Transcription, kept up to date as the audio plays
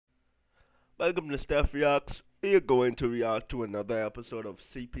Welcome to Steff Reacts. We are going to react to another episode of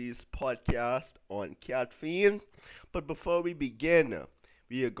CP's podcast on caffeine. But before we begin,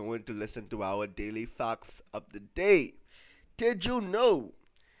 we are going to listen to our daily facts of the day. Did you know?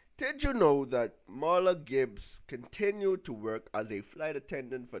 Did you know that Marla Gibbs continued to work as a flight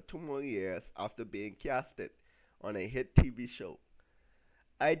attendant for 2 more years after being casted on a hit TV show?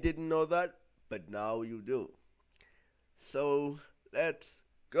 I didn't know that, but now you do. So let's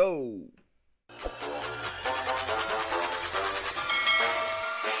go.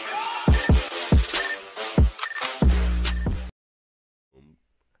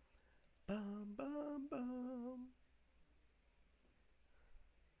 Bum, bum, bum.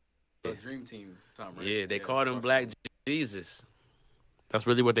 The Dream Team, Tom, right? Yeah, they Yeah, called him Rush Black Hour. Jesus. That's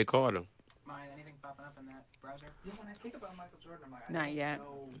really what they called him. Mine, anything popping up in that browser? Yeah, when I think about Michael Jordan, I'm like, I Not don't yet.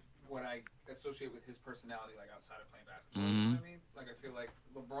 know what I associate with his personality, like outside of playing basketball. You Mm-hmm. know what I mean? Like, I feel like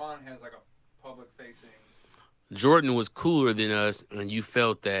LeBron has like a public-facing. Jordan was cooler than us, and you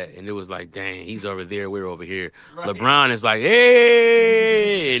felt that, and it was like, dang, he's over there, we're over here. Right. LeBron is like,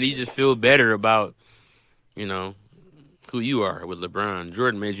 hey, and he just feel better about, you know, who you are with LeBron.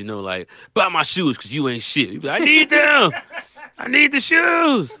 Jordan made you know, like, buy my shoes because you ain't shit. You be like, I need them. I need the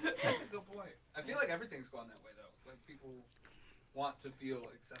shoes. That's a good point. I feel like everything's gone that way though. Like people want to feel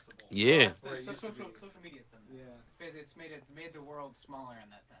accessible. Yeah. That's Where it the used to social be- media's done that. Yeah. It's basically made the world smaller in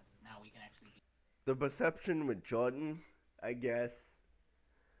that sense. Now we can actually be. The perception with Jordan, I guess,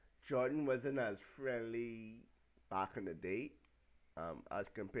 Jordan wasn't as friendly back in the day, as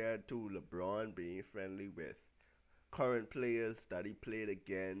compared to LeBron being friendly with current players that he played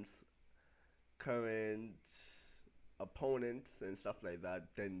against, current opponents and stuff like that.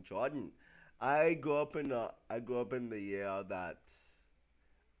 Than Jordan, I grew up in the year that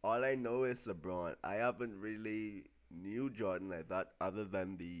all I know is LeBron. I haven't really knew Jordan like that other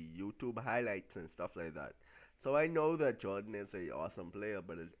than the YouTube highlights and stuff like that. So I know that Jordan is a awesome player,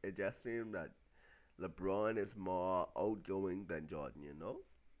 but it just seems that LeBron is more outgoing than Jordan, you know?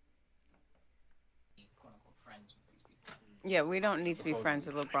 "Quote unquote" friends with these people. Yeah, we don't need to be friends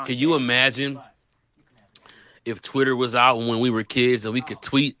with LeBron. Can you James. imagine But you can have it. if Twitter was out when we were kids and we could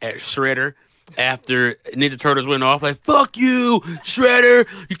tweet at Shredder after Ninja Turtles went off, like, fuck you, Shredder.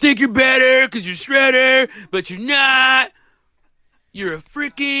 You think you're better because you're Shredder, but you're not. You're a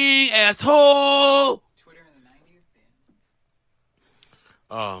freaking asshole. Twitter in the '90s,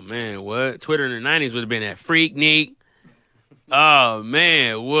 damn. Oh, man, what? Twitter in the 90s would have been that freak, Neek. Oh,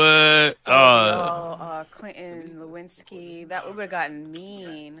 man, what? Clinton, Lewinsky, that would have gotten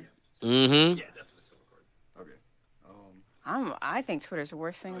mean. Mm-hmm. Yeah, definitely still recording. Okay. I think Twitter's the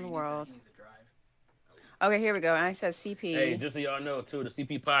worst thing Oh, in the you world. need to drive. Okay, here we go. And I said CP. Hey, just so y'all know, too, the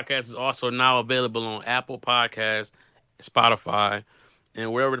CP podcast is also now available on Apple Podcasts, Spotify,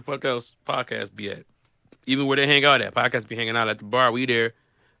 and wherever the fuck else podcasts be at. Even where they hang out at. Podcasts be hanging out at the bar, we there.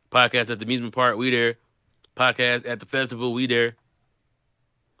 Podcasts at the amusement park, we there. Podcasts at the festival, we there.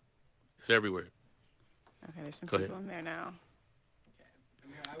 It's everywhere. Okay, there's some Go people ahead. in there now. Okay.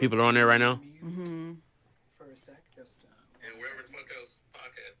 Amir, I would People are on there right now? mute Mm-hmm. For a sec, just. And wherever the fuck else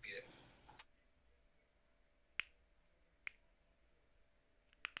podcasts be at.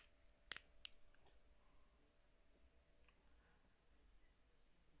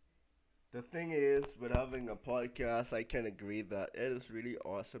 The thing is, with having a podcast, I can agree that it is really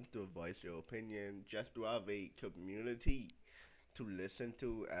awesome to voice your opinion, just to have a community to listen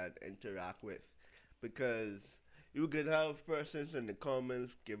to and interact with. Because you could have persons in the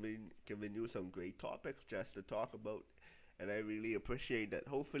comments giving you some great topics just to talk about, and I really appreciate that.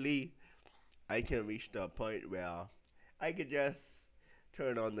 Hopefully, I can reach the point where I could just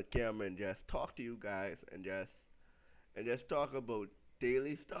turn on the camera and just talk to you guys and just talk about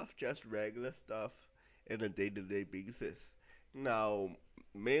daily stuff, just regular stuff in a day-to-day basis. Now,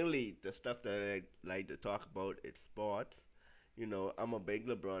 mainly the stuff that I like to talk about is sports. You know, I'm a big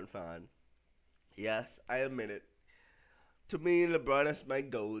LeBron fan. Yes, I admit it. To me, LeBron is my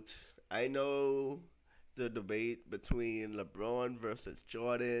GOAT. I know the debate between LeBron versus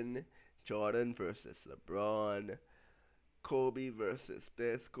Jordan, Jordan versus LeBron, Kobe versus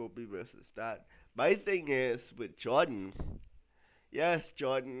this, Kobe versus that. My thing is with Jordan, yes,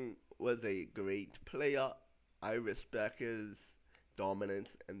 Jordan was a great player. I respect his dominance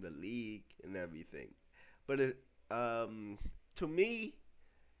in the league and everything. But to me,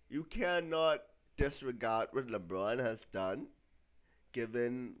 you cannot disregard what LeBron has done,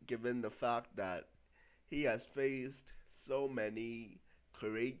 given the fact that he has faced so many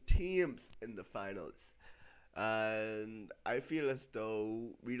great teams in the finals. And I feel as though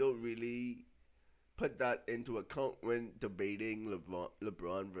we don't really put that into account when debating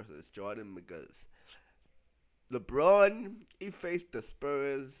LeBron versus Jordan because LeBron he faced the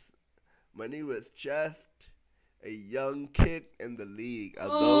Spurs when he was just a young kid in the league.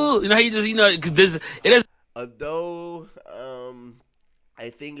 Ooh, you know, he just, you know, because this it is. Although I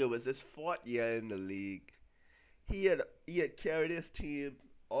think it was his fourth year in the league, he had carried his team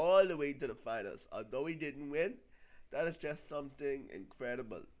all the way to the finals. Although he didn't win, that is just something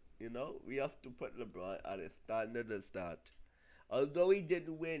incredible. You know, we have to put LeBron at a standard as that. Although he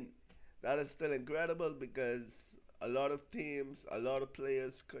didn't win, that is still incredible because a lot of teams, a lot of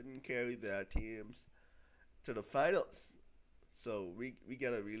players couldn't carry their teams to the finals. So we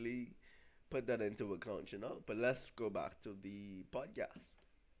gotta really put that into account, you know. But let's go back to the podcast.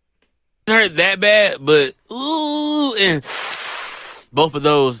 Hurt that bad, but ooh, and both of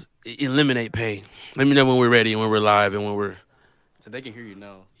those eliminate pain. Let me know when we're ready and when we're live and when we're. So they can hear you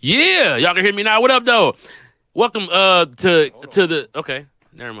now. Yeah, y'all can hear me now. What up, though? Welcome to the. Okay,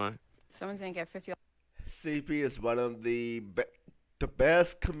 never mind. Someone's gonna get 50. CP is one of the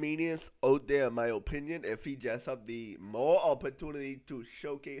best comedians out there, in my opinion. If he just have the more opportunity to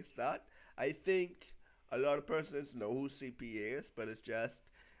showcase that, I think a lot of persons know who CP is, but it's just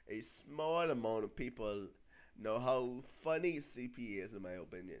a small amount of people know how funny CP is, in my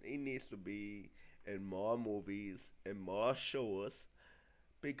opinion. He needs to be in more movies and more shows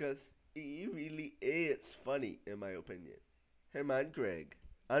because he really is funny, in my opinion. Him and Greg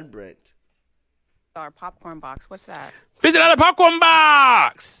and Brent. Our popcorn box. What's that? $50 popcorn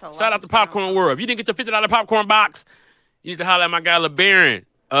box. So Shout out to Popcorn World. If you didn't get your $50 popcorn box, you need to holler at my guy LeBaron.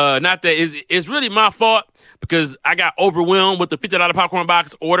 Not that it's really my fault because I got overwhelmed with the $50 popcorn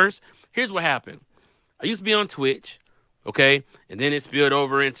box orders. Here's what happened. I used to be on Twitch, okay, and then it spilled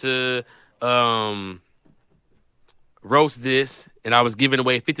over into Roast This, and I was giving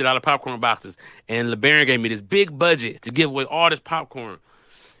away $50 popcorn boxes. And LeBaron gave me this big budget to give away all this popcorn.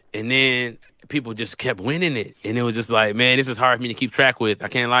 And then people just kept winning it. And it was just like, man, this is hard for me to keep track with. I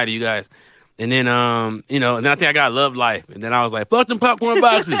can't lie to you guys. And then, you know, and then I think I got Love Life. And then I was like, fuck them popcorn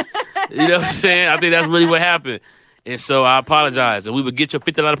boxes. You know what I'm saying? I think that's really what happened. And so I apologize. And we would get your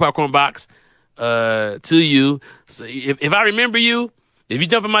 $50 popcorn box to you. So if I remember you, if you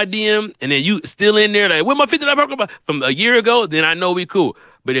jump in my DM and then you still in there, like, where my $50 popcorn box from a year ago, then I know we cool.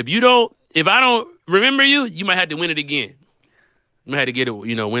 But if I don't remember you, you might have to win it again. You might have to get it,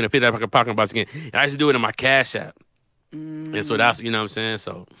 you know, win a $50 popcorn box again. And I used to do it in my Cash App. And so that's, you know what I'm saying?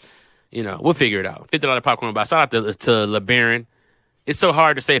 So, you know, we'll figure it out. $50 popcorn box. Shout out to LeBaron. It's so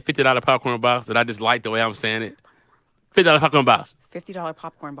hard to say $50 popcorn box that I just like the way I'm saying it. $50 popcorn box. $50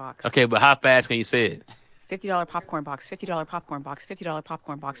 popcorn box. Okay, but how fast can you say it? $50 popcorn box. $50 popcorn box. $50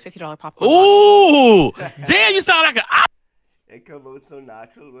 popcorn box. $50 popcorn box. Ooh! Damn, you sound like an It comes out so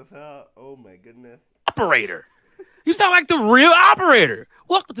natural with her. Oh my goodness. operator. You sound like the real operator.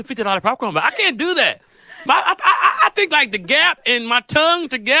 Welcome to $50 popcorn box. I can't do that. I think like the Gap and my tongue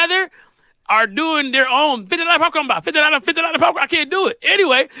together are doing their own $50 popcorn box. $50 popcorn. I can't do it.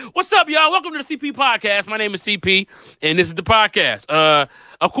 Anyway, what's up, y'all? Welcome to the CP podcast. My name is CP, and this is the podcast.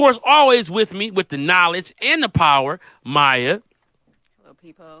 Of course, always with me with the knowledge and the power, Maya. Hello,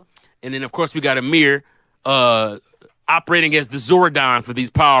 people. And then, of course, we got Amir operating as the Zordon for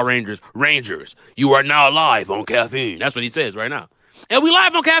these Power Rangers. Rangers, you are now live on caffeine. That's what he says right now. And we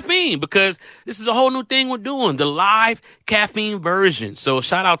live on caffeine because this is a whole new thing we're doing, the live caffeine version. So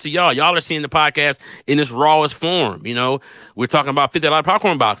shout out to y'all. Y'all are seeing the podcast in its rawest form. You know, we're talking about $50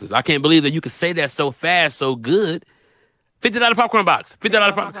 popcorn boxes. I can't believe that you could say that so fast, so good. $50 popcorn box.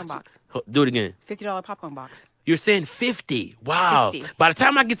 $50 popcorn box. Do it again. $50 popcorn box. You're saying 50. Wow. 50. By the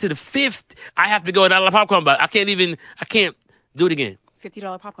time I get to the fifth, I have to go $1 popcorn box. I can't do it again.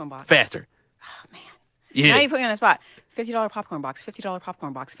 $50 popcorn box. Faster. Oh, man. Yeah. Now you put me on the spot. $50 popcorn box. $50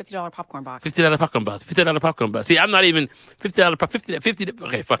 popcorn box. $50 popcorn box. $50 popcorn box. $50 popcorn box. See, I'm not even $50. 50.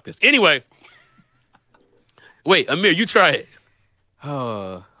 Okay, fuck this. Anyway. Wait, Amir, you try it.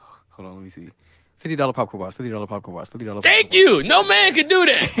 Hold on, let me see. $50 popcorn box. $50 popcorn box. $50. Thank you. No man can do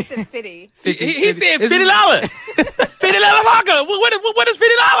that. He said 50. He said $50. $50 popcorn. What is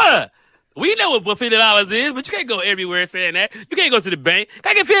 $50? We know what $50 is, but you can't go everywhere saying that. You can't go to the bank.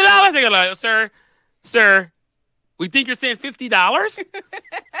 Can I get $50? They're like, sir, we think you're saying $50,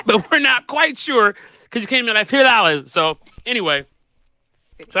 but we're not quite sure because you came in like $50. So anyway,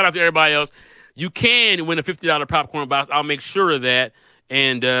 shout out to everybody else. You can win a $50 popcorn box. I'll make sure of that.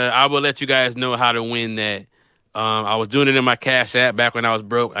 And I will let you guys know how to win that. I was doing it in my Cash App back when I was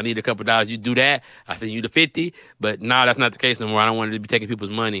broke. I need a couple dollars. You do that, I send you the 50. But now that's not the case no more. I don't want to be taking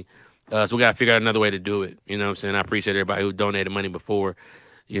people's money. So we got to figure out another way to do it. You know what I'm saying? I appreciate everybody who donated money before.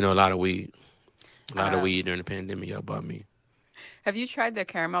 You know, a lot of weed. A lot of weed during the pandemic. Y'all bought me. Have you tried the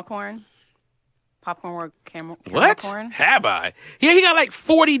caramel corn? Popcorn or caramel What? corn? Have I? Yeah, he got like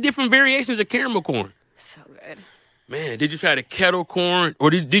 40 different variations of caramel corn. So good. Man, did you try the kettle corn or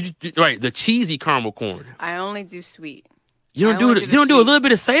did you right the cheesy caramel corn? I only do sweet. You don't I do only it. do You the don't do a sweet. little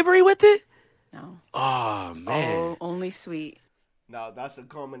bit of savory with it. No. Oh man. Only sweet. Now that's a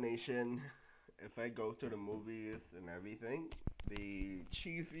combination. If I go to the movies and everything, the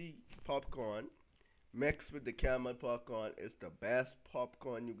cheesy popcorn mixed with the caramel popcorn is the best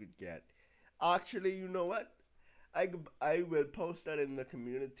popcorn you could get. Actually, you know what? I will post that in the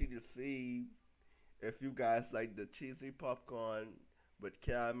community to see if you guys like the cheesy popcorn with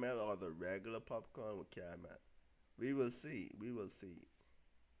caramel or the regular popcorn with caramel. We will see. We will see.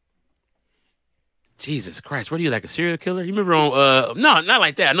 Jesus Christ, what are you, like a serial killer? You remember on no, not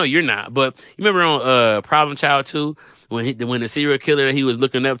like that. I know you're not, but you remember on Problem Child 2 when the serial killer that he was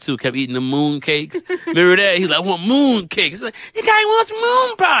looking up to kept eating the moon cakes? Remember that? He's like, I want moon cakes. He's like, the guy wants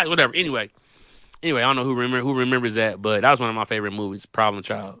moon pies. Whatever. Anyway, I don't know who remembers that, but that was one of my favorite movies, Problem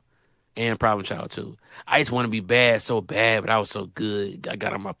Child and Problem Child 2. I just want to be bad so bad, but I was so good. I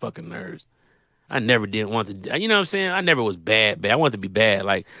got on my fucking nerves. I never did want to, you know what I'm saying? I never was bad. I wanted to be bad,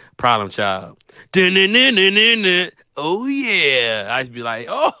 like Problem Child. Dun-dun-dun-dun-dun-dun. Oh, yeah. I used to be like,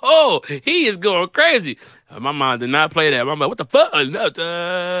 oh, he is going crazy. My mom did not play that. My mom, what the fuck?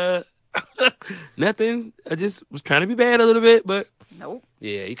 Nothing. I just was trying to be bad a little bit, but Nope.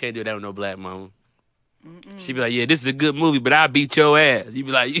 yeah, you can't do that with no black mama. She'd be like, yeah, this is a good movie, but I'll beat your ass. You'd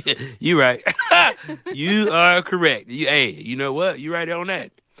be like, yeah, you right. You are correct. Hey, you know what? You right on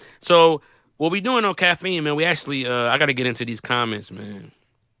that. So, what we doing on Caffeine, man, we actually, I got to get into these comments, man.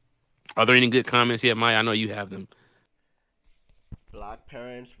 Are there any good comments yet, Maya? I know you have them. Black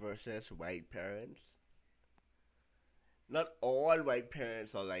parents versus white parents. Not all white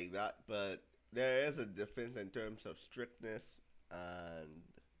parents are like that, but there is a difference in terms of strictness and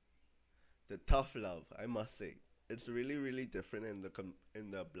the tough love. I must say, it's really, really different in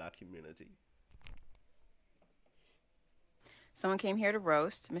the black community. Someone came here to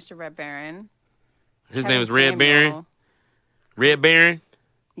roast Mr. Red Baron. His Kevin name is Red Samuel. Baron. Red Baron?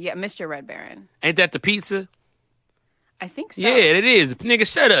 Yeah, Mr. Red Baron. Ain't that the pizza? I think so. Yeah, it is. Nigga,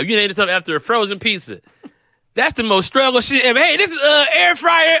 shut up. You named yourself after a frozen pizza. That's the most struggle shit ever. Hey, this is air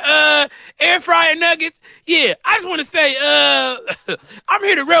fryer nuggets. Yeah, I just want to say I'm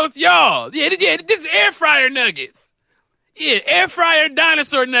here to roast y'all. Yeah, this is air fryer nuggets. Yeah, air fryer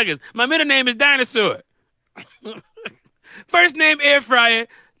dinosaur nuggets. My middle name is Dinosaur. First name air fryer,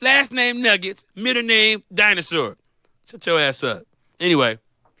 last name nuggets, middle name Dinosaur. Shut your ass up. Anyway.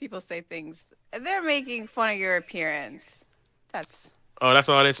 People say things. They're making fun of your appearance. That's all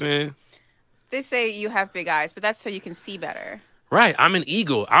they're saying? They say you have big eyes, but that's so you can see better. Right. I'm an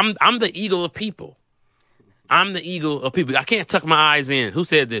eagle. I'm the eagle of people. I'm the eagle of people. I can't tuck my eyes in. Who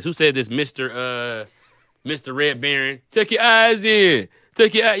said this? Mr. Red Baron. Tuck your eyes in.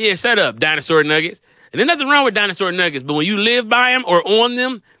 Yeah, shut up, dinosaur nuggets. And there's nothing wrong with dinosaur nuggets, but when you live by them or on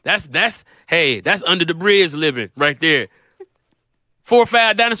them, that's under the bridge living right there. 4 or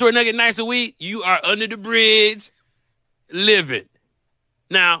 5 dinosaur nugget nights a week, you are under the bridge living.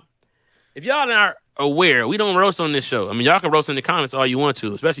 Now, if y'all are aware, we don't roast on this show. I mean, y'all can roast in the comments all you want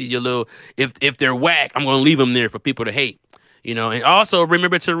to, especially your little, if they're whack, I'm going to leave them there for people to hate. You know, and also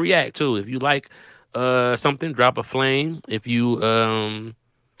remember to react too. If you like something, drop a flame. If you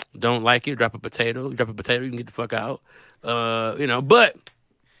don't like it, drop a potato. You drop a potato, you can get the fuck out. You know, but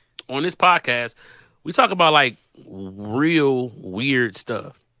on this podcast, we talk about like real weird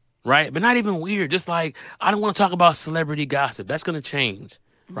stuff, right? But not even weird. Just like, I don't want to talk about celebrity gossip. That's going to change,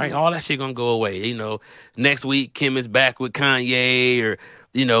 right? All that shit going to go away. You know, next week, Kim is back with Kanye or,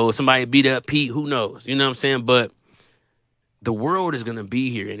 you know, somebody beat up Pete. Who knows? You know what I'm saying? But the world is going to be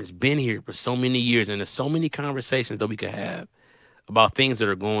here and it's been here for so many years. And there's so many conversations that we could have about things that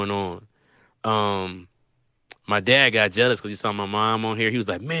are going on. My dad got jealous because he saw my mom on here. He was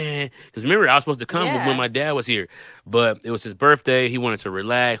like, man, because remember, I was supposed to come when my dad was here, but it was his birthday. He wanted to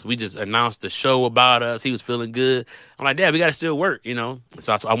relax. We just announced the show about us. He was feeling good. I'm like, Dad, we got to still work, you know?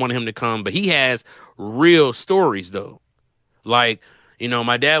 So I wanted him to come, but he has real stories, though. Like, you know,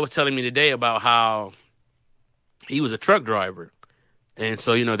 my dad was telling me today about how he was a truck driver. And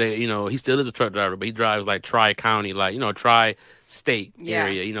so, you know, he still is a truck driver, but he drives like tri-county, like, you know, tri-state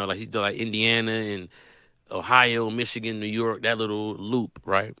area, you know, like he's doing like Indiana and Ohio, Michigan, New York, that little loop,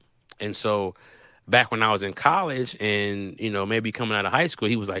 right? And so back when I was in college and, you know, maybe coming out of high school,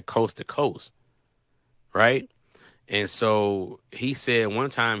 he was like coast to coast, right? And so he said one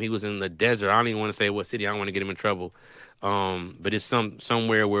time he was in the desert. I don't even want to say what city. I don't want to get him in trouble. But it's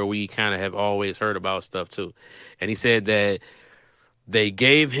somewhere where we kind of have always heard about stuff too. And he said that they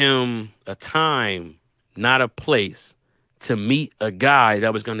gave him a time, not a place, to meet a guy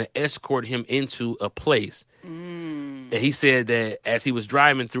that was going to escort him into a place. And he said that as he was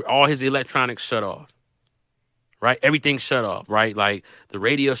driving through, all his electronics shut off. Right? Everything shut off, right? Like the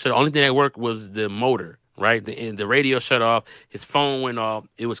radio shut off. Only thing that worked was the motor, right? The radio shut off. His phone went off.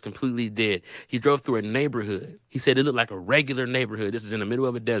 It was completely dead. He drove through a neighborhood. He said it looked like a regular neighborhood. This is in the middle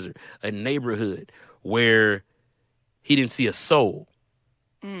of a desert, a neighborhood where he didn't see a soul.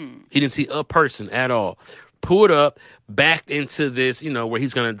 He didn't see a person at all. Pulled up, backed into this, where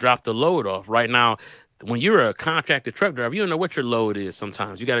he's going to drop the load off. Right now, when you're a contracted truck driver, you don't know what your load is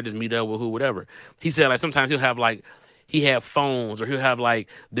sometimes. You got to just meet up with whatever. He said, like, sometimes he have phones, or he'll have, like,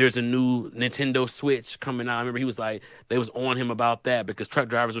 there's a new Nintendo Switch coming out. I remember he was like, they was on him about that because truck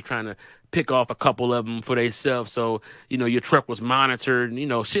drivers were trying to pick off a couple of them for themselves. So, your truck was monitored,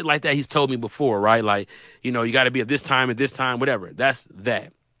 shit like that. He's told me before, right? Like, you got to be at this time, whatever. That's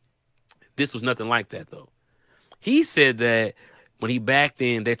that. This was nothing like that, though. He said that when he backed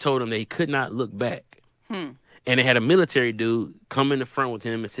in, they told him that he could not look back. And they had a military dude come in the front with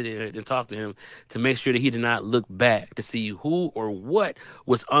him and sit there and talk to him to make sure that he did not look back to see who or what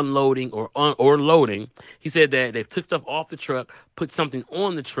was unloading or loading. He said that they took stuff off the truck, put something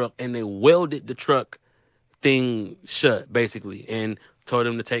on the truck, and they welded the truck thing shut, basically, and told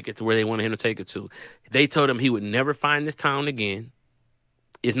him to take it to where they wanted him to take it to. They told him he would never find this town again.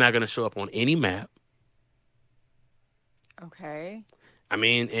 It's not going to show up on any map. Okay. I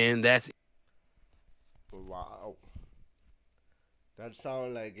mean, and that's... Wow. That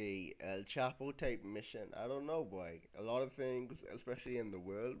sounds like a El Chapo type mission. I don't know, boy. A lot of things, especially in the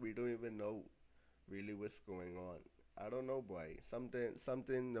world, we don't even know really what's going on. I don't know, boy.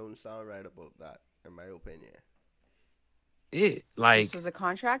 Something don't sound right about that, in my opinion. This was a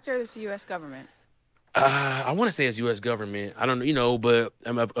contractor. This is the U.S. government. I want to say it's U.S. government. I don't know, but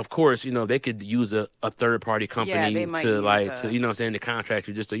of course, they could use a third party company they might to use like to what I'm saying, to contract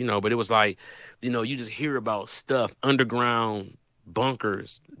you just to but it was like, you just hear about stuff, underground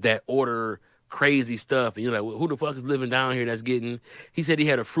bunkers that order crazy stuff, and you're like, well, who the fuck is living down here that's getting? He said he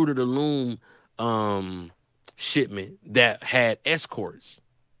had a Fruit of the Loom shipment that had escorts,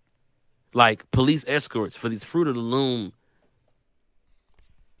 like police escorts for these Fruit of the Loom.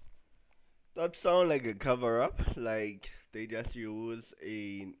 That sounds like a cover up. Like they just use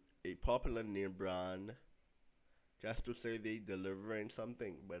a popular name brand just to say they delivering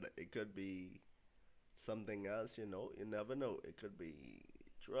something, but it could be something else. You never know. It could be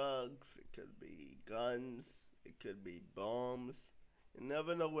drugs. It could be guns. It could be bombs. You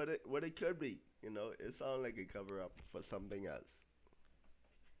never know what it could be. It sounds like a cover up for something else.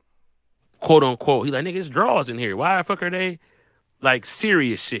 Quote unquote. He's like, nigga, it's draws in here. Why the fuck are they like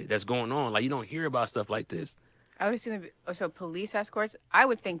serious shit that's going on? Like, you don't hear about stuff like this. I would assume so. Police escorts. I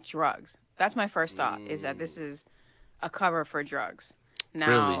would think drugs. That's my first thought. Is that this is a cover for drugs?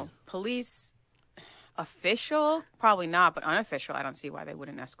 Now, really? Police official, probably not, but unofficial, I don't see why they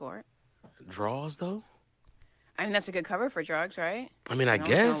wouldn't escort. Draws though. I mean, that's a good cover for drugs, right? I mean, I No one's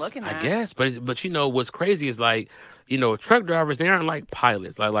gonna guess, look in I that. guess, but what's crazy is like, truck drivers, they aren't like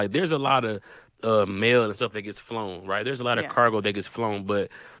pilots. Like there's a lot of mail and stuff that gets flown, right? There's a lot of cargo that gets flown, but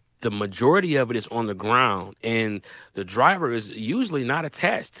the majority of it is on the ground, and the driver is usually not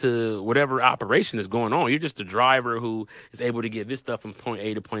attached to whatever operation is going on. You're just the driver who is able to get this stuff from point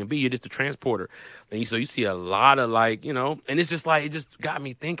A to point B. You're just a transporter, and so you see a lot of like, and it's just like, it just got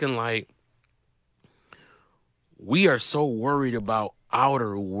me thinking like, we are so worried about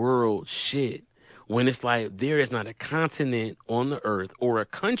outer world shit when it's like there is not a continent on the earth or a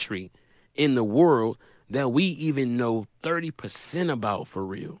country in the world that we even know 30% about for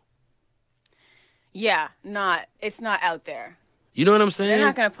real. Yeah, it's not out there. You know what I'm saying? They're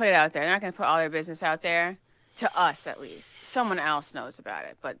not going to put it out there. They're not going to put all their business out there, to us at least. Someone else knows about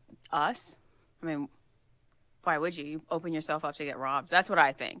it, but us? I mean, why would you? You open yourself up to get robbed. That's what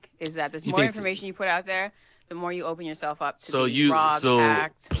I think, is that there's more information you put out there, the more you open yourself up to be robbed,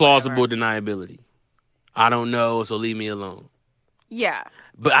 hacked, plausible whatever. Deniability. I don't know, so leave me alone. Yeah.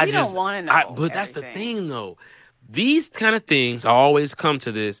 But I don't want to know. But that's the thing, though. These kind of things, I always come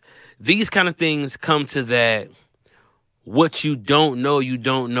to this. These kind of things come to that, what you don't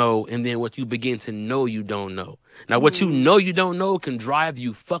know, and then what you begin to know, you don't know. Now, what you don't know can drive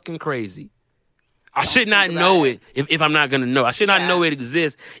you fucking crazy. I should not know it if I'm not going to know. I should not know it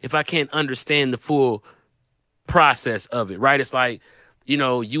exists if I can't understand the full process of it, right? It's like,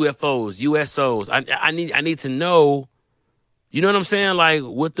 UFOs, USOs. I need to know, you know what I'm saying? Like,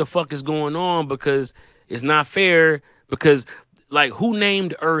 what the fuck is going on? Because it's not fair Because, like, who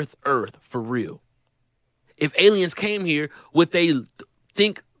named Earth Earth for real? If aliens came here, would they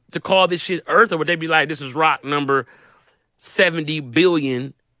think to call this shit Earth, or would they be like, this is rock number 70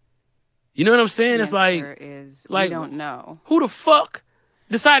 billion? You know what I'm saying? The It's answer is we like don't know. who the fuck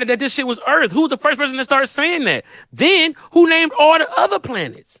decided that this shit was Earth? Who was the first person to start saying that? Then who named all the other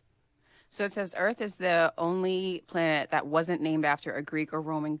planets? So it says Earth is the only planet that wasn't named after a Greek or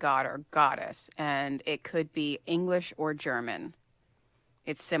Roman god or goddess, and it could be English or German.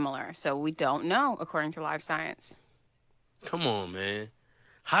 It's similar, so we don't know, according to Live Science. Come on, man.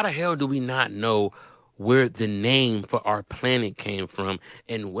 How the hell do we not know where the name for our planet came from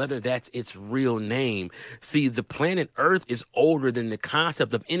and whether that's its real name? See, the planet Earth is older than the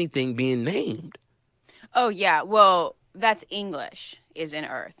concept of anything being named. Oh, yeah. Well, that's English is in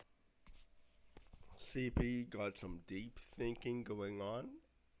Earth. CP got some deep thinking going on.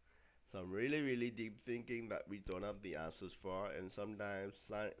 Some really, really deep thinking that we don't have the answers for, and sometimes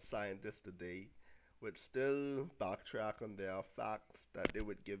scientists today would still backtrack on their facts that they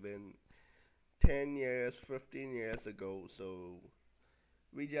would give in 10 years, 15 years ago. So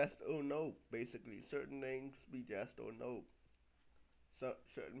we just don't know. Basically, certain things we just don't know. So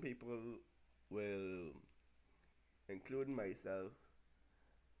certain people will, including myself,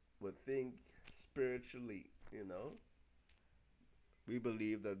 would think spiritually. We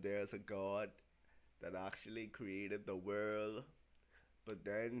believe that there's a God that actually created the world, but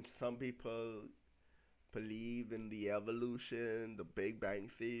then some people believe in the evolution, the Big Bang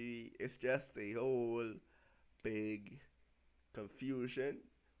Theory. It's just a whole big confusion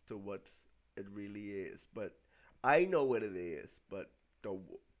to what it really is. But I know what it is. But the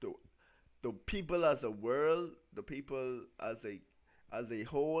the the people as a world, the people as a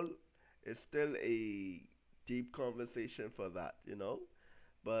whole, is still a deep conversation for that.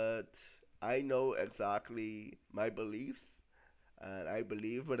 But I know exactly my beliefs, and I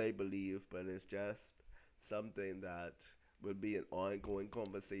believe what I believe, but it's just something that will be an ongoing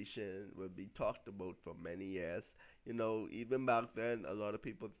conversation, will be talked about for many years. Even back then, a lot of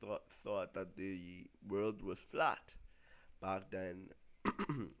people thought that the world was flat back then,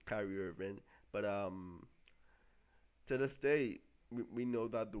 Kyrie Irving. But to this day, we know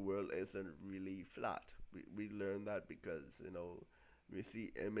that the world isn't really flat. We learn that because we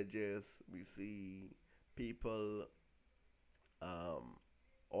see images, we see people um,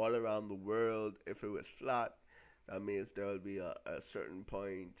 all around the world. If it was flat, that means there will be a certain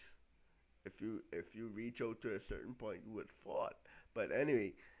point. If you reach out to a certain point, you would fall. But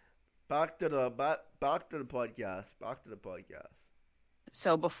anyway, back to the podcast. Back to the podcast.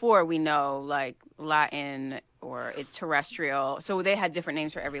 So before we know, like Latin or it's terrestrial. So they had different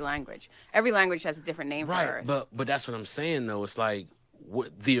names for every language. Every language has a different name for Right, Earth. but that's what I'm saying though. It's like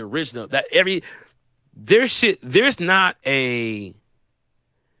the original that there's shit. There's not a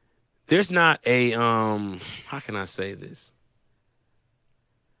how can I say this?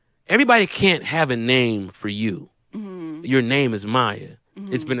 Everybody can't have a name for you. Mm-hmm. Your name is Maya.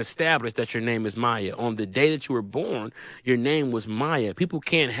 Mm-hmm. It's been established that your name is Maya. On the day that you were born, your name was Maya. People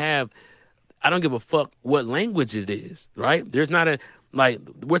can't have, I don't give a fuck what language it is, right? There's not a, like,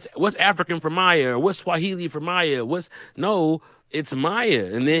 what's African for Maya, or what's Swahili for Maya? No, it's Maya.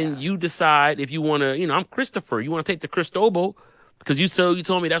 And then you decide if you want to, I'm Christopher. You want to take the Cristobal because you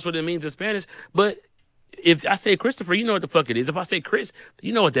told me that's what it means in Spanish. But if I say Christopher, you know what the fuck it is. If I say Chris,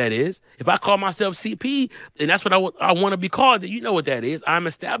 you know what that is. If I call myself CP, and that's what I want to be called, you know what that is. I'm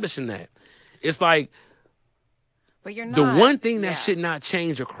establishing that. It's like, but you're not. The one thing that should not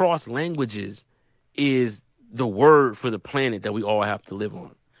change across languages is the word for the planet that we all have to live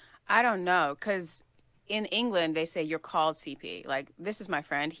on. I don't know, because in England, they say you're called CP. Like, this is my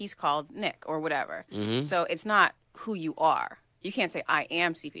friend. He's called Nick or whatever. Mm-hmm. So it's not who you are. You can't say I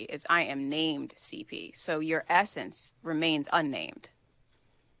am CP. It's I am named CP. So your essence remains unnamed.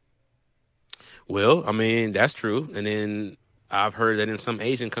 Well, I mean, that's true. And then I've heard that in some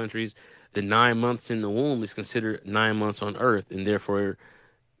Asian countries, the 9 months in the womb is considered 9 months on Earth. And therefore,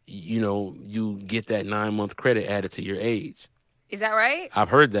 you get that 9-month credit added to your age. Is that right? I've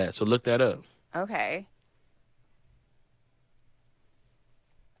heard that. So look that up. Okay.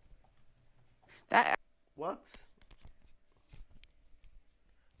 What?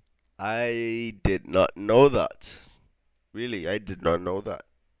 I did not know that. Really, I did not know that.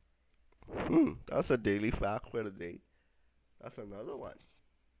 That's a daily fact for the day. That's another one.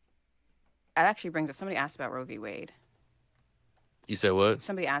 That actually brings us. Somebody asked about Roe v. Wade. You said what?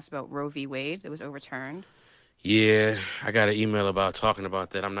 Somebody asked about Roe v. Wade. It was overturned. Yeah, I got an email about talking about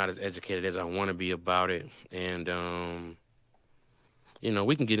that. I'm not as educated as I want to be about it. And,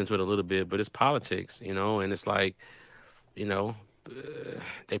 we can get into it a little bit, but it's politics, and it's like, you know,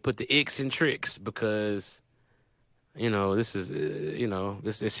 they put the icks in tricks because this is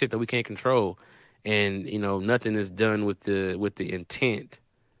this is shit that we can't control, and nothing is done with the intent.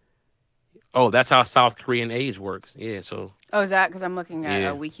 Oh, that's how South Korean age works. Yeah, so Oh, is that because I'm looking at yeah.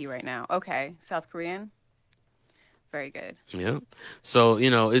 a wiki right now? Okay, South Korean. Very good. Yeah. So,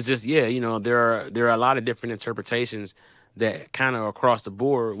 it's just there are a lot of different interpretations that kind of across the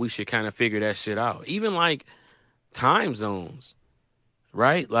board we should kind of figure that shit out. Even like time zones,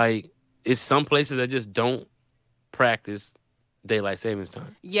 right? Like it's some places that just don't practice daylight savings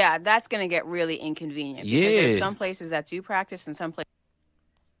time. Yeah, that's gonna get really inconvenient because there's Yeah. some places that do practice and some places.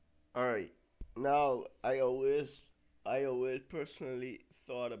 All right. Now, I always personally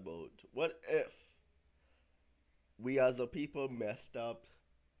thought about what if we as a people messed up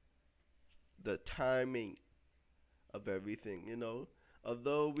the timing of everything, you know?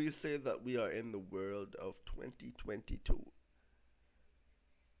 Although we say that we are in the world of 2022,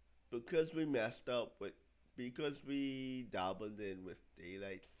 because we messed up with, because we dabbled in with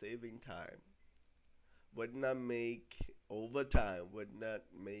daylight saving time, would not make overtime, would not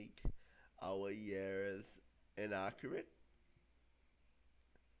make our years inaccurate,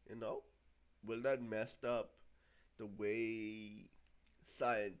 you know? Will that messed up the way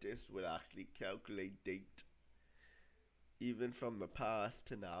scientists will actually calculate date, even from the past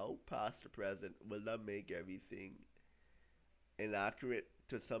to now, past to present? Will that make everything inaccurate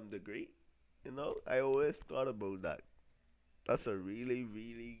to some degree? You know, I always thought about that. That's a really,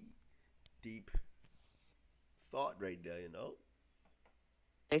 really deep thought right there, you know?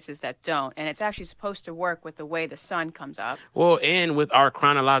 Places that don't, and it's actually supposed to work with the way the sun comes up. Well, and with our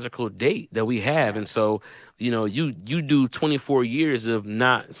chronological date that we have, Yeah. and so you do 24 years of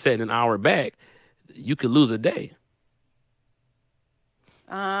not setting an hour back, you could lose a day.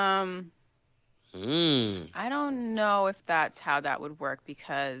 I don't know if that's how that would work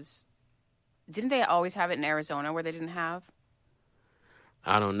because didn't they always have it in Arizona where they didn't have?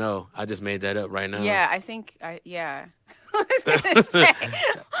 I don't know. I just made that up right now. Yeah, I think yeah. I was gonna say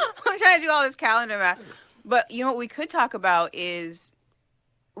I'm trying to do all this calendar math. But what we could talk about is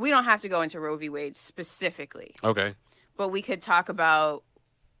we don't have to go into Roe v. Wade specifically. Okay. But we could talk about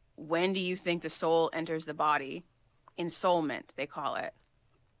when do you think the soul enters the body? Ensoulment, they call it.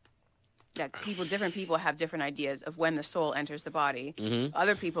 That different people have different ideas of when the soul enters the body. Mm-hmm.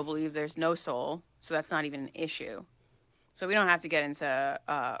 Other people believe there's no soul, so that's not even an issue. So we don't have to get into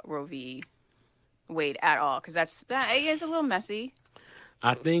Roe v. Wade at all because that is a little messy.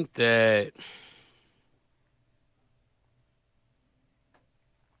 I think that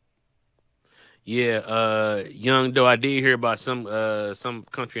young though I did hear about some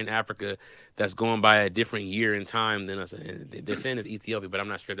country in Africa that's going by a different year and time than us. And they're saying it's Ethiopia, but I'm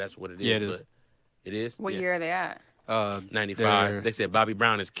not sure if that's what it is. Yeah, it is. But it is. What year are they at? 95. They said Bobby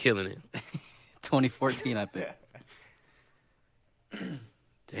Brown is killing it. 2014, I think.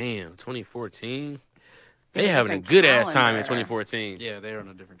 Damn, 2014. They They have a having a different good ass time in calendar. 2014. Yeah, they're on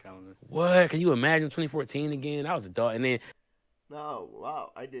a different calendar. What? Can you imagine 2014 again? That was a dog. And then No,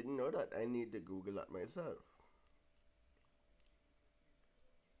 wow, I didn't know that. I need to Google that myself.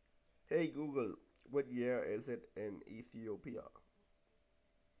 Hey Google, what year is it in Ethiopia?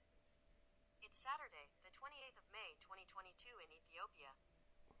 It's Saturday, the 28th of May, 2022 in Ethiopia.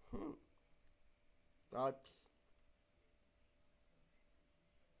 Hmm. That's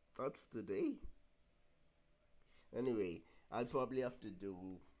today. Anyway, I'll probably have to do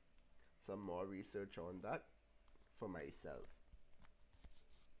some more research on that for myself.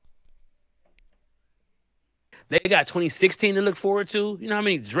 they got 2016 to look forward to. You know how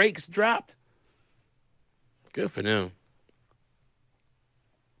many Drakes dropped? Good for them.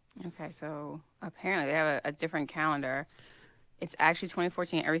 Okay, so apparently they have a different calendar. It's actually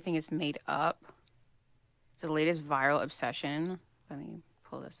 2014. Everything is made up. It's the latest viral obsession. Let me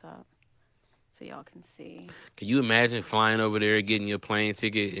pull this up so y'all can see. Can you imagine flying over there, getting your plane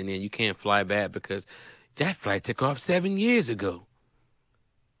ticket, and then you can't fly back because that flight took off 7 years ago?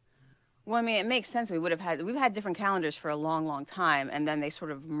 Well, I mean, it makes sense. We've had different calendars for a long, long time, and then they sort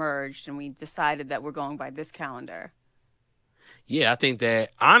of merged, and we decided that we're going by this calendar. Yeah, I think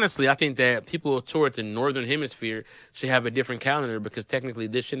that people toward the northern hemisphere should have a different calendar because technically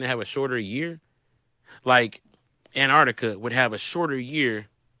this shouldn't have a shorter year. Like Antarctica would have a shorter year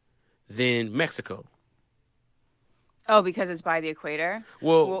than Mexico. Oh, because it's by the equator?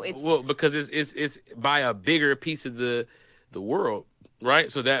 Well, because it's by a bigger piece of the world,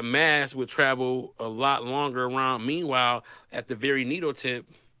 right? So that mass would travel a lot longer around. Meanwhile, at the very needle tip,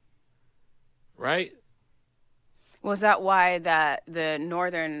 right? Was that why that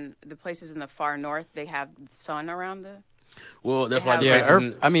the places in the far north, they have sun around the... Well, that's They why have the Yeah, race like-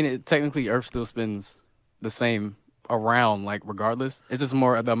 Earth. I mean, technically, Earth still spins the same around, like regardless. It's just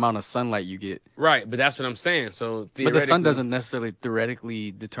more the amount of sunlight you get. right, but that's what I'm saying. So But the sun theoretically, doesn't necessarily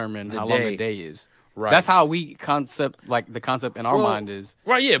theoretically determine The how long day. the day is. right. That's how we the concept in our Well, mind is.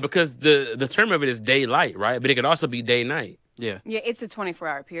 Right, yeah, because the term of it is daylight, right? But it could also be day night. Yeah. Yeah, it's a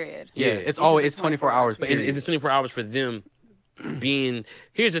 24-hour period. Yeah, Yeah. it's just always a it's 24 24 hours. But period. is it 24 hours for them being?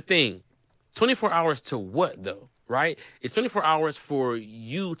 Here's the thing, 24 hours to what though? Right? It's 24 hours for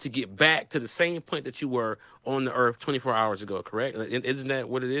you to get back to the same point that you were on the Earth 24 hours ago, correct? Isn't that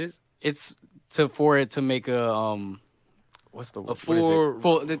what it is? It's for it to make a what's the what is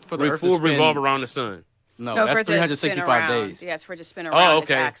full- it? For the Earth to Full spin, revolve around the sun No, for that's it to spin 365 around. days. Yeah, it's for it to spin around its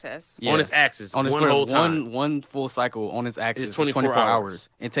okay. axis. Yeah. on its axis, On its one whole time. one full cycle on its axis is 24 24 hours.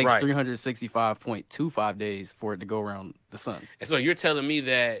 It takes Right. 365.25 days for it to go around the sun. And so you're telling me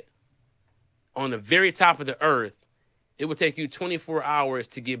that on the very top of the Earth, it would take you 24 hours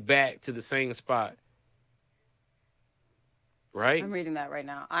to get back to the same spot, right? I'm reading that right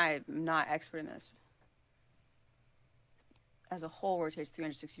now. I'm not expert in this. As a whole, rotates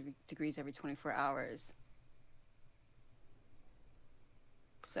 360 degrees every 24 hours.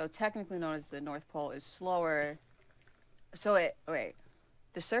 So technically known as the North Pole is slower. The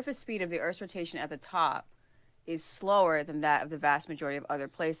surface speed of the Earth's rotation at the top is slower than that of the vast majority of other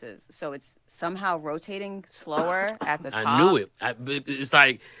places. So it's somehow rotating slower at the top. I knew it. But it's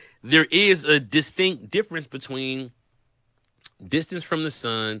like there is a distinct difference between distance from the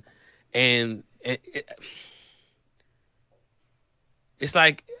sun and it's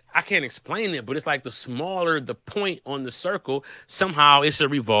like I can't explain it, but it's like the smaller the point on the circle, somehow it should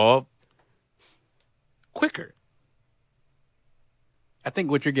revolve quicker. I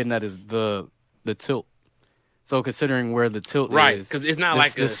think what you're getting at is the tilt. So considering where the tilt Right, is, because it's not the,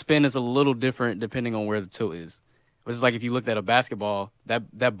 like the spin is a little different depending on where the tilt is. It's like if you looked at a basketball,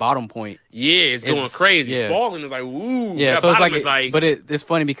 that bottom point. it's going It's- crazy. yeah. Spalling is like, ooh. Yeah, that so it's bottom like, is but it's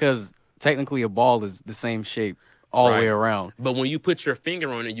funny because technically a ball is the same shape all the way Right. around. But when you put your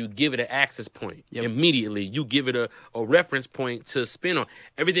finger on it, you give it an axis point. Yep. Immediately. You give it a reference point to spin on.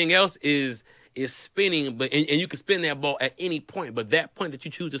 Everything else is spinning, but and you can spin that ball at any point, but that point that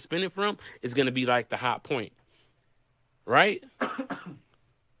you choose to spin it from is going to be like the hot point. Right?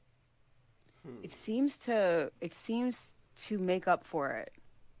 It seems to make up for it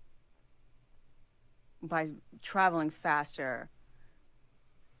by traveling faster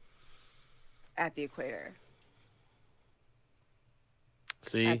at the equator.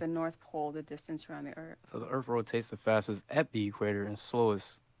 See? At the North Pole, the distance around the Earth. So the Earth rotates the fastest at the equator and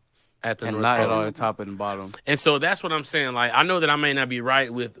slowest, At the and North not at Pole. all the top and bottom. And so that's what I'm saying. Like, I know that I may not be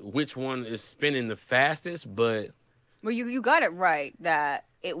right with which one is spinning the fastest, but Well, you got it right that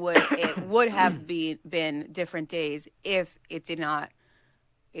it would have been different days if it did not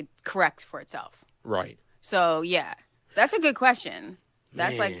correct for itself. right. So yeah, that's a good question.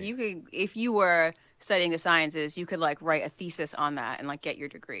 That's like Man. you could, if you were studying the sciences, you could like write a thesis on that and like get your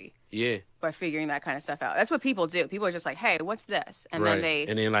degree Yeah. by figuring that kind of stuff out. That's what people do. People are just like, hey, what's this? And right. then they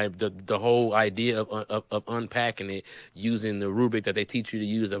and then like the whole idea of unpacking it using the rubric that they teach you to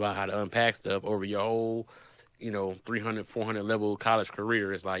use about how to unpack stuff over your whole 300 400 level college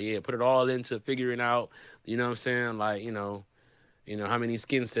career. It's like, yeah, put it all into figuring out, you know what I'm saying, like how many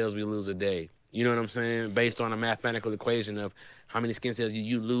skin cells we lose a day, you know what I'm saying, based on a mathematical equation of how many skin cells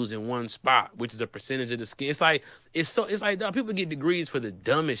you lose in one spot, which is a percentage of the skin. It's like dog, people get degrees for the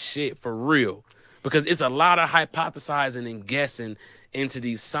dumbest shit, for real, because it's a lot of hypothesizing and guessing into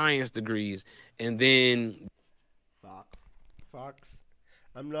these science degrees. And then Fox.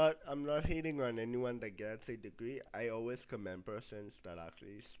 I'm not hating on anyone that gets a degree. I always commend persons that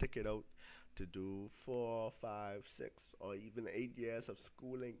actually stick it out to do 4, 5, 6, or even 8 years of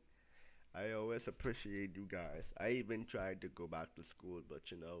schooling. I always appreciate you guys. I even tried to go back to school, but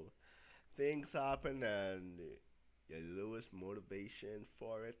things happen and you lose motivation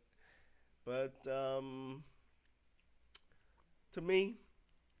for it. But to me,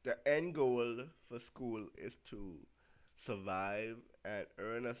 the end goal for school is to survive and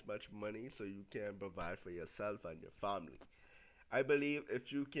earn as much money so you can provide for yourself and your family. I believe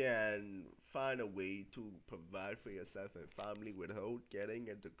if you can find a way to provide for yourself and family without getting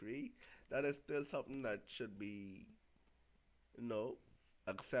a degree, that is still something that should be,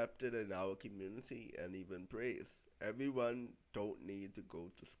 accepted in our community and even praised. Everyone don't need to go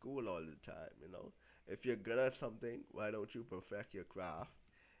to school all the time. If you're good at something, why don't you perfect your craft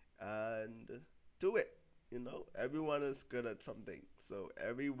and do it? Everyone is good at something, so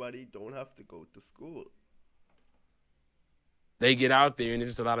everybody don't have to go to school. they get out there and it's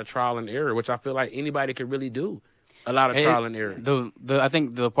just a lot of trial and error, which I feel like anybody could really do. A lot of trial and error. I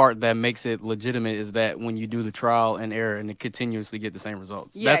think the part that makes it legitimate is that when you do the trial and error and it continuously get the same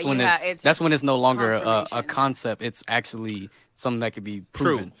results. Yeah, That's when it's no longer a confirmation. concept. It's actually something that could be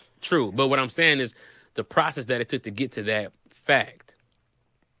proven. True. But what I'm saying is the process that it took to get to that fact.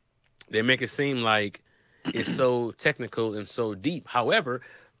 They make it seem like it's so technical and so deep. However,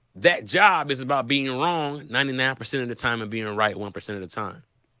 that job is about being wrong 99% of the time and being right 1% of the time.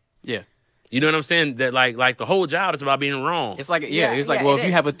 Yeah. You know what I'm saying? That like the whole job is about being wrong. It's like Yeah, it's like yeah, well, it if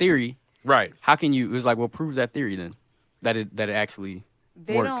you have a is. theory, Right. how can you? It's like well, prove that theory then, that it actually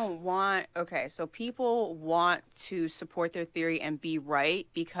They works. don't want, okay, so people want to support their theory and be right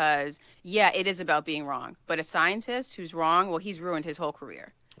because, yeah, it is about being wrong. But a scientist who's wrong, well, he's ruined his whole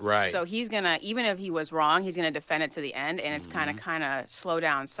career. Right. So he's going to, even if he was wrong, he's going to defend it to the end, and it's kind of slow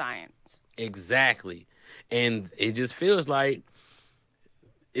down science. Exactly. And it just feels like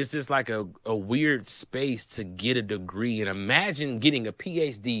it's just like a weird space to get a degree. And imagine getting a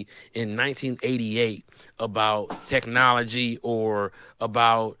PhD in 1988 about technology or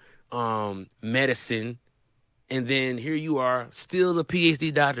about medicine. And then here you are, still a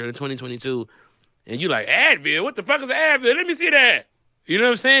PhD doctor in 2022. And you're like, Advil? What the fuck is Advil? Let me see that. You know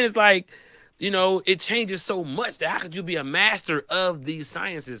what I'm saying? It's like, you know, it changes so much that how could you be a master of these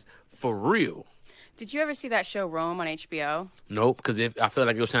sciences for real? Did you ever see that show Rome on HBO? Nope, because I feel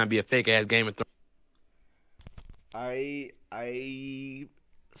like it was trying to be a fake ass Game of Thrones. I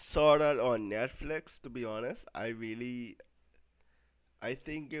saw that on Netflix. To be honest, I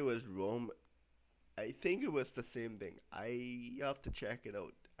think it was Rome. I think it was the same thing. I have to check it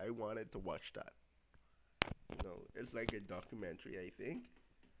out. I wanted to watch that. It's like a documentary. I think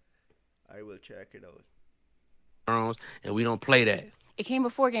I will check it out. And we don't play that. It came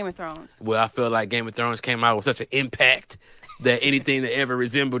before Game of Thrones. Well, I feel like Game of Thrones came out with such an impact that anything that ever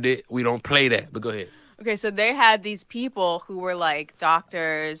resembled it, we don't play that. But go ahead. Okay, so they had these people who were like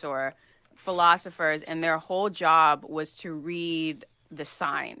doctors or philosophers, and their whole job was to read the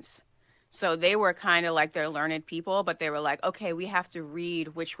signs. So they were kind of like they're learned people, but they were like, okay, we have to read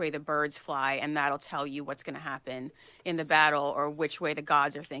which way the birds fly, and that'll tell you what's going to happen in the battle or which way the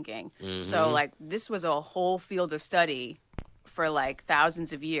gods are thinking. So, like, this was a whole field of study for, like,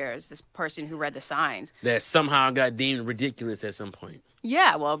 thousands of years, this person who read the signs. That somehow got deemed ridiculous at some point.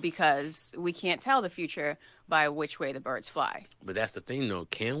 Yeah, well, because we can't tell the future by which way the birds fly. But that's the thing, though.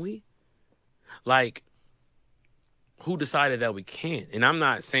 Can we? Like, who decided that we can't? And I'm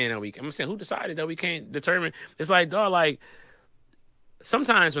not saying that we can. I'm saying who decided that we can't determine. It's like, dog, like,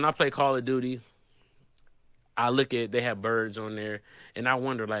 sometimes when I play Call of Duty, I look at, they have birds on there, and I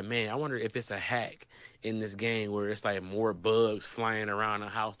wonder, like, man, I wonder if it's a hack in this game where it's like more bugs flying around a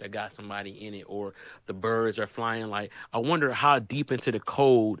house that got somebody in it, or the birds are flying. Like, I wonder how deep into the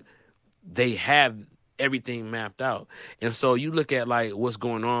code they have everything mapped out. And so you look at like what's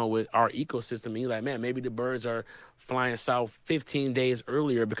going on with our ecosystem, and you're like, man, maybe the birds are flying south 15 days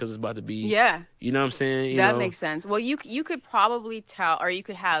earlier because it's about to be, Yeah. you know what I'm saying? That makes sense. Well, you could probably tell, or you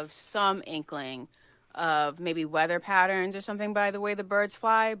could have some inkling of maybe weather patterns or something by the way the birds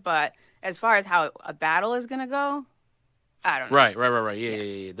fly. But as far as how a battle is going to go, I don't know. Right.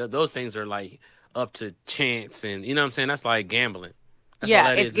 Yeah. Those things are like up to chance, and you know what I'm saying? That's like gambling. That's Yeah, all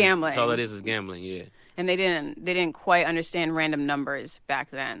that it's is. gambling. That's all that is gambling, yeah. And they didn't quite understand random numbers back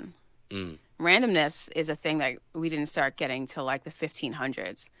then. Randomness is a thing that we didn't start getting till like the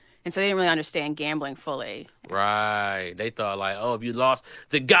 1500s. And so they didn't really understand gambling fully. Right. They thought like, oh, if you lost,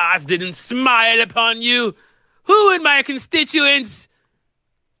 the gods didn't smile upon you. Who in my constituents,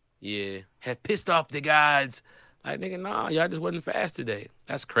 yeah, have pissed off the gods? Like, nigga, nah, y'all just wasn't fast today.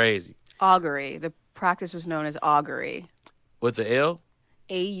 That's crazy. Augury. The practice was known as augury. With the L?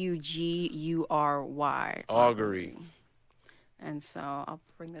 Augury. Augury. And so I'll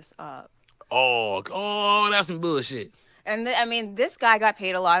bring this up. Oh, that's some bullshit. And I mean, this guy got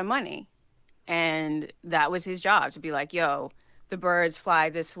paid a lot of money. And that was his job, to be like, yo, the birds fly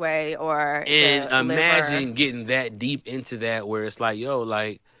this way, or And the imagine liver. getting that deep into that where it's like, yo,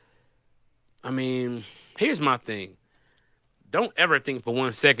 like, I mean, here's my thing. Don't ever think for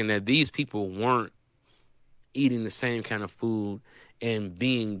 1 second that these people weren't eating the same kind of food and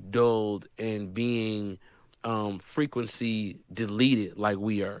being dulled and being frequency deleted like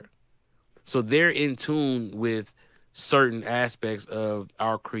we are. So they're in tune with certain aspects of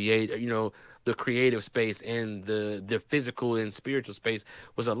our the creative space, and the physical and spiritual space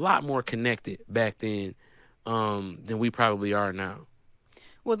was a lot more connected back then than we probably are now.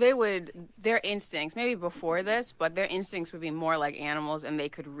 Well, their instincts, maybe before this, but their instincts would be more like animals, and they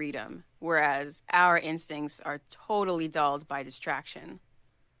could read them. Whereas our instincts are totally dulled by distraction.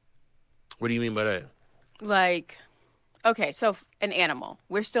 What do you mean by that? Like, Okay, so an animal.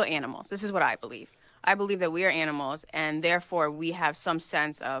 We're still animals. This is what I believe. I believe that we are animals, and therefore we have some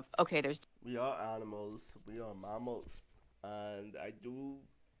sense of, okay, there's We are animals. We are mammals, and I do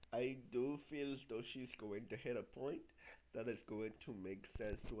feel as though she's going to hit a point that is going to make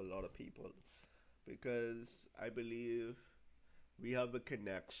sense to a lot of people because I believe we have a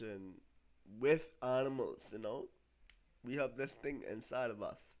connection with animals. We have this thing inside of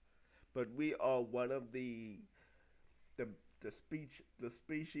us, but we are one of the the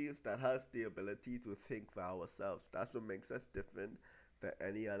species that has the ability to think for ourselves. That's what makes us different than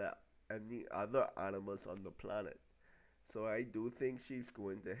any other animals on the planet. So I do think she's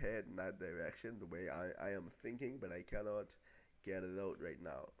going to head in that direction the way I am thinking, but I cannot get it out right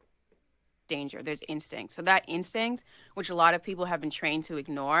now. danger, there's instinct. So that instinct, which a lot of people have been trained to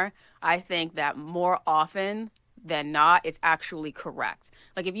ignore, I think that more often than not, it's actually correct.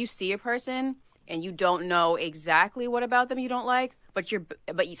 Like if you see a person and you don't know exactly what about them you don't like,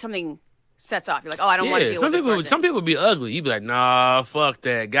 something sets off. You're like, oh, I don't want to Yeah, deal with this person. some people be ugly. You be like, nah, fuck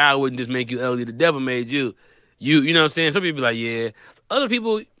that. God wouldn't just make you ugly. The devil made you. You know what I'm saying? Some people be like, yeah. Other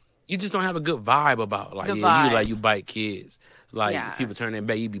people, you just don't have a good vibe about. Like, The yeah, vibe. you bite kids. Like Yeah. people turn their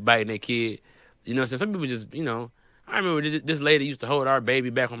back, you be biting their kid. You know what I'm saying? Some people just, I remember this lady used to hold our baby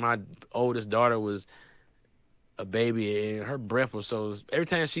back when my oldest daughter was a baby, and her breath was so. Every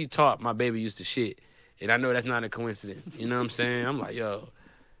time she talked, my baby used to shit, and I know that's not a coincidence. You know what I'm saying? I'm like, yo,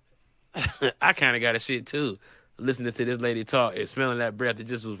 I kind of got a shit too, listening to this lady talk and smelling that breath. It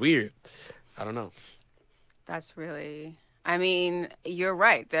just was weird. I don't know. That's really, I mean, you're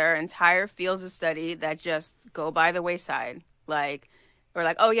right. There are entire fields of study that just go by the wayside. Like, we're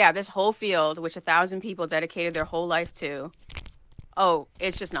like, oh yeah, this whole field, which 1,000 people dedicated their whole life to, oh,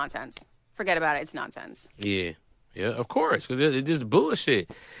 it's just nonsense. Forget about it. It's nonsense. Yeah, yeah, of course, because it's just bullshit.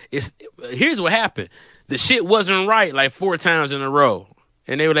 Here's what happened. The shit wasn't right like 4 times in a row,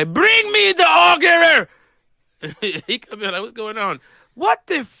 and they were like, "Bring me the augurer." He come in like, "What's going on? What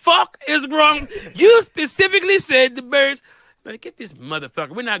the fuck is wrong? You specifically said the birds." Like, get this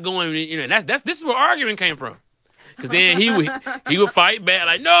motherfucker. We're not going. This is where arguing came from. Because then he would fight back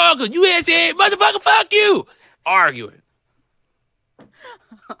like, "No, because you ain't said motherfucker, fuck you." Arguing.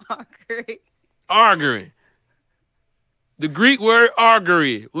 Arguing. The Greek word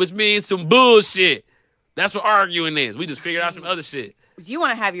arguing, which means some bullshit. That's what arguing is. We just figured out some other shit. Do you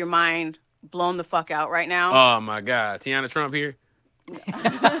want to have your mind blown the fuck out right now? Oh my God. Tiana Trump here? What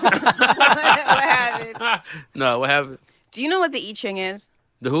happened? No, what happened? Do you know what the I Ching is?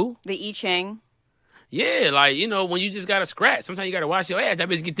 The who? The I Ching? Yeah, like, when you just got a scratch, sometimes you got to wash your ass. That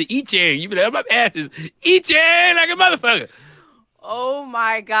bitch get the I Ching. You be like, oh, my ass is I Ching like a motherfucker. Oh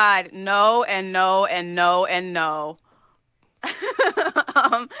my God. No and no and no and no.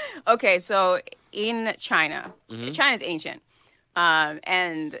 Okay, so in China, China's ancient.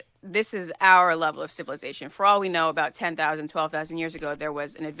 And this is our level of civilization. For all we know, about 10,000, 12,000 years ago, there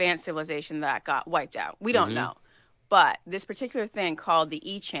was an advanced civilization that got wiped out. We don't know. But this particular thing called the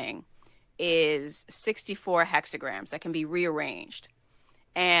I Ching is 64 hexagrams that can be rearranged.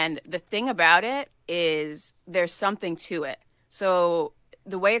 And the thing about it is there's something to it. So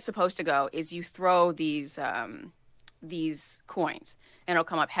the way it's supposed to go is you throw these coins and it'll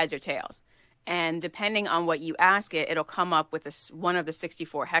come up heads or tails. And depending on what you ask it, it'll come up with one of the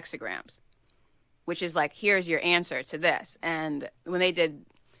 64 hexagrams, which is like, here's your answer to this. And when they did,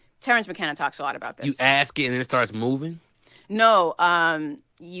 Terrence McKenna talks a lot about this. You ask it and then it starts moving? No,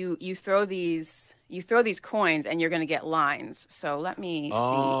 you throw these coins and you're going to get lines. So let me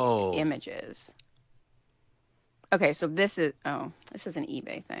see images. Okay, so this is an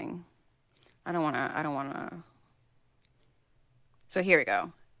eBay thing. I don't want to. So here we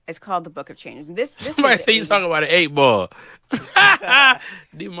go. It's called the Book of Changes. This Somebody say you talking about an 8-ball.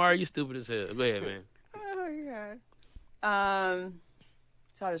 D-Mar, you stupid as hell. Go ahead, man. Oh my God.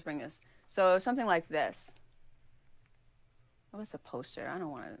 So I'll just bring this. So something like this. Oh, it's a poster. I don't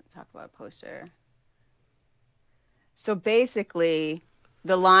want to talk about a poster. So basically,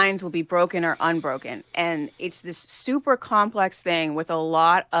 the lines will be broken or unbroken. And it's this super complex thing with a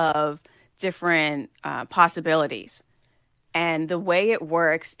lot of different possibilities. And the way it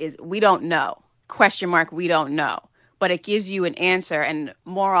works is we don't know. Question mark, we don't know. But it gives you an answer. And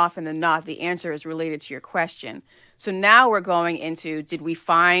more often than not, the answer is related to your question. So now we're going into, did we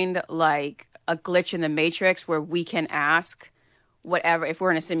find like a glitch in the matrix where we can ask whatever, if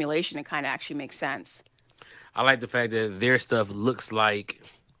we're in a simulation, it kind of actually makes sense. I like the fact that their stuff looks like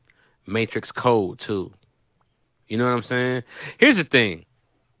Matrix code too. You know what I'm saying? Here's the thing.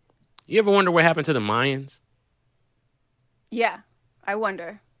 You ever wonder what happened to the Mayans? Yeah, I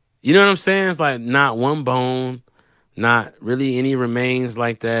wonder. You know what I'm saying? It's like not one bone, Not really any remains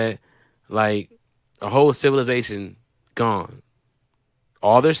like that. Like a whole civilization gone.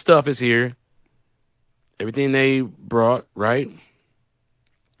 All their stuff is here. Everything they brought, right?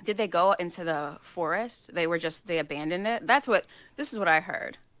 Did they go into the forest? They abandoned it. This is what I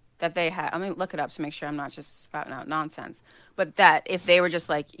heard. That they had. I mean, look it up to make sure I'm not just spouting out nonsense. But that if they were just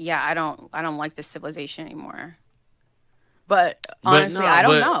like, yeah, I don't like this civilization anymore. But But honestly, I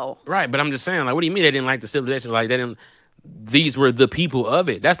don't know. Right, but I'm just saying, like, what do you mean they didn't like the civilization? Like, they didn't. These were the people of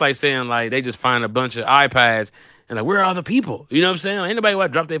it. That's like saying, like, they just find a bunch of iPads and like, where are the people? You know what I'm saying? Like, ain't nobody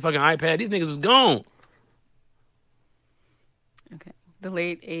want to drop their fucking iPad. These niggas is gone. Okay. The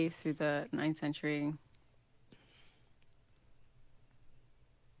late 8th through the 9th century.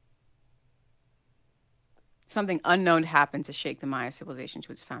 Something unknown happened to shake the Maya civilization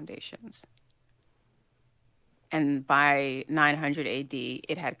to its foundations. And by 900 AD,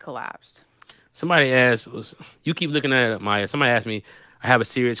 it had collapsed. Somebody asked, you keep looking at it, Maya. Somebody asked me, I have a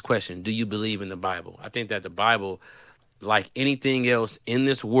serious question. Do you believe in the Bible? I think that the Bible, like anything else in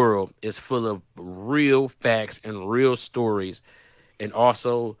this world, is full of real facts and real stories, and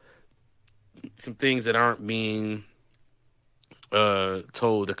also some things that aren't being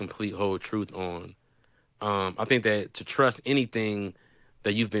told the complete whole truth on. I think that to trust anything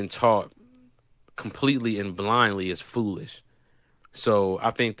that you've been taught completely and blindly is foolish. So I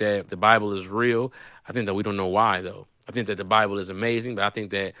think that the Bible is real. I think that we don't know why, though. I think that the Bible is amazing, but I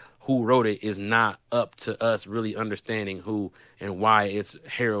think that who wrote it is not up to us really understanding who and why it's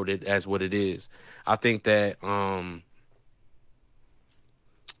heralded as what it is. I think that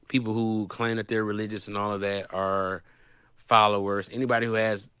people who claim that they're religious and all of that are followers. Anybody who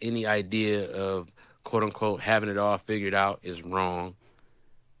has any idea of quote unquote having it all figured out is wrong.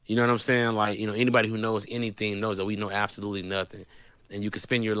 You know what I'm saying? Like, anybody who knows anything knows that we know absolutely nothing. And you can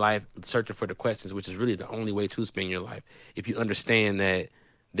spend your life searching for the questions, which is really the only way to spend your life. If you understand that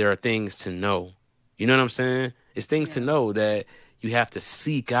there are things to know. You know what I'm saying? It's things to know that you have to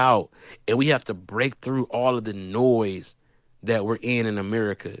seek out. And we have to break through all of the noise that we're in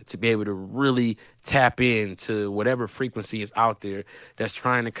America to be able to really tap into whatever frequency is out there that's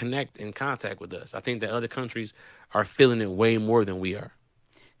trying to connect and contact with us. I think that other countries are feeling it way more than we are.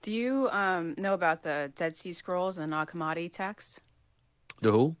 Do you know about the Dead Sea Scrolls and the Nag Hammadi text?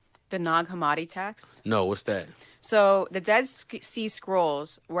 The who? The Nag Hammadi text. No, what's that? So the Dead Sea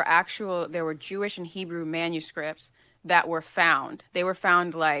Scrolls there were Jewish and Hebrew manuscripts that were found. They were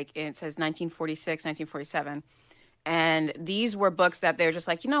found it says 1946, 1947. And these were books that they're just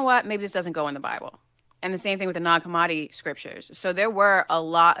like, you know what, maybe this doesn't go in the Bible. And the same thing with the Nag Hammadi scriptures. So there were a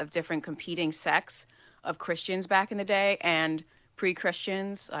lot of different competing sects of Christians back in the day and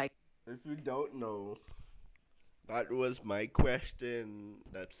pre-Christians. Like, If you don't know, that was my question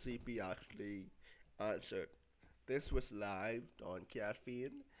that CP actually answered. This was live on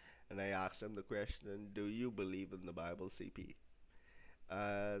Caffeine, and I asked him the question, do you believe in the Bible, CP?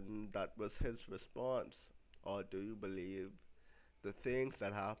 And that was his response. Or do you believe the things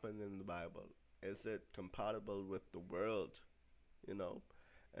that happen in the Bible? Is it compatible with the world? You know?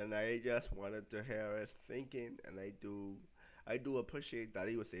 And I just wanted to hear his thinking, and I do appreciate that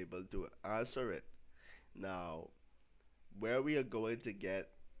he was able to answer it. Now, where we are going to get,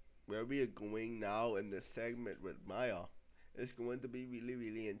 where we are going now in this segment with Maya, it's going to be really,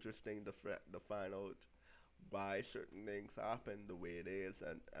 really interesting to find out why certain things happen the way it is,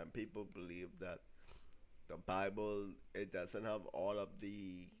 and people believe that the Bible, it doesn't have all of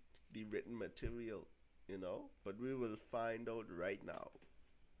the written material, but we will find out right now.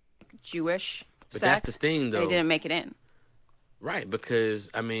 Jewish But sects, that's the thing, though. they didn't make it in. Right, because,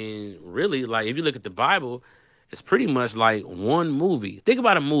 I mean, really, like, if you look at the Bible, it's pretty much like one movie. Think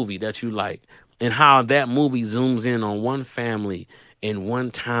about a movie that you like and how that movie zooms in on one family in one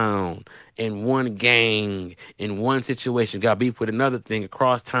town, in one gang, in one situation. Got beef with another thing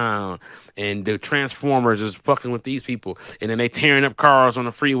across town, and the Transformers is fucking with these people, and then they tearing up cars on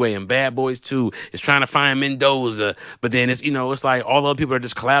the freeway, and Bad Boys 2 is trying to find Mendoza, but then it's like all other people are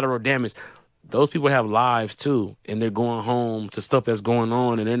just collateral damage. Those people have lives too, and they're going home to stuff that's going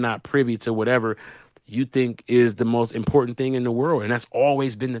on, and they're not privy to whatever you think is the most important thing in the world. And that's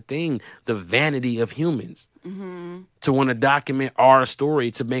always been the thing, the vanity of humans. Mm-hmm. To want to document our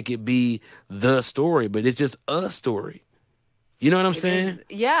story, to make it be the story, but it's just a story. You know what I'm saying?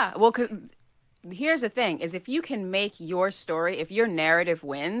 Yeah. Well, 'cause here's the thing: is if you can make your story, if your narrative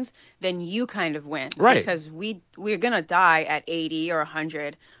wins, then you kind of win, Right? Because we're gonna die at 80 or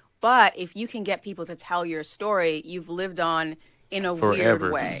 100, but if you can get people to tell your story, you've lived on in a Forever.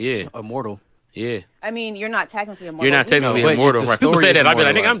 weird way. Yeah. Immortal. Yeah. I mean, you're not technically immortal. You're not technically No, but immortal, the right? People story say is that. I'd be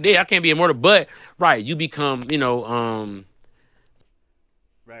like, nigga, I'm immortalized. dead. I can't be immortal. But right, you become,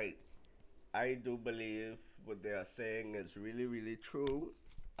 Right. I do believe what they are saying is really, really true.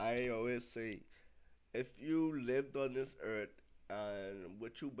 I always say, if you lived on this earth and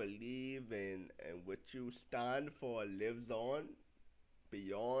what you believe in and what you stand for lives on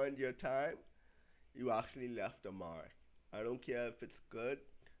beyond your time, you actually left a mark. I don't care if it's good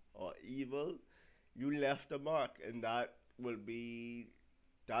or evil, you left a mark, and that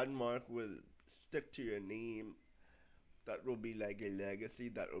mark will stick to your name. That will be like a legacy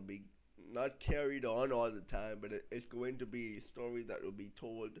that will be not carried on all the time, but it's going to be a story that will be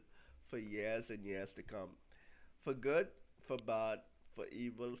told for years and years to come. For good, for bad, for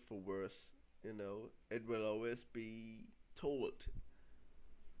evil, for worse, it will always be told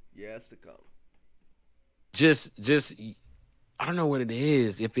years to come. just I don't know what it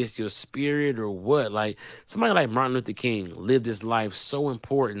is, if it's your spirit or what. Like somebody like Martin Luther King lived his life so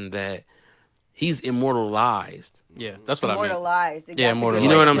important that he's immortalized. Yeah, Hmm. that's what I meant. Immortalized. Yeah, That's a good You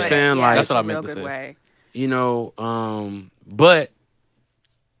know way what to I'm immortalized. put Yeah, it. saying? Yeah, Like, that's that's what I a meant real to good say. way. but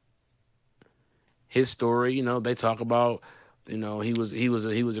his story, they talk about, he was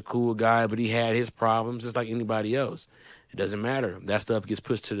a cool guy, but he had his problems just like anybody else. It doesn't matter. That stuff gets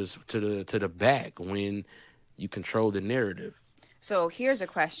pushed to the back when you control the narrative. So here's a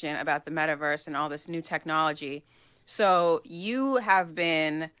question about the metaverse and all this new technology. So you have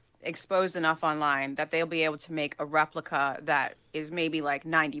been exposed enough online that they'll be able to make a replica that is maybe like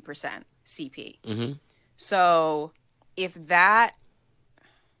 90% CP. Hmm. So if that,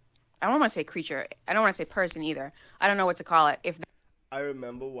 I don't want to say creature, I don't want to say person either. I don't know what to call it. If I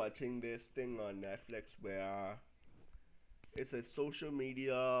remember watching this thing on Netflix where it's a social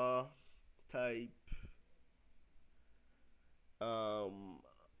media type, um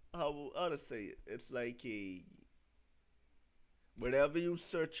how to say it? It's like a whatever you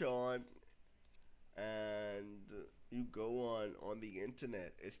search on and you go on the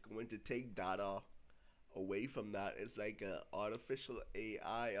internet, it's going to take data away from that. It's like a artificial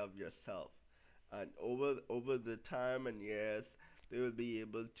AI of yourself, and over the time and years, they will be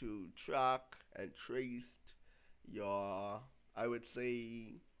able to track and trace your. I would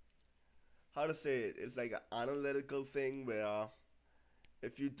say, how to say it. It's like an analytical thing where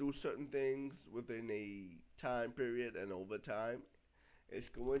if you do certain things within a time period and over time, it's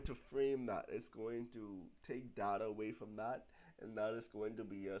going to frame that. It's going to take data away from that, and that is going to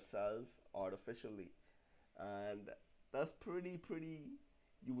be yourself artificially. And that's pretty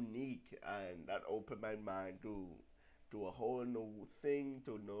unique, and that opened my mind to a whole new thing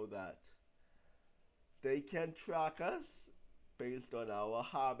to know that they can track us based on our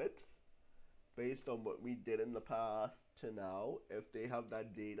habits, based on what we did in the past to now, if they have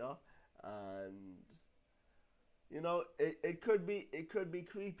that data. And it could be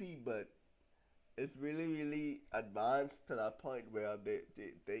creepy, but it's really really advanced to that point where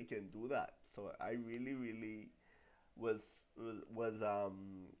they can do that. So I really really was was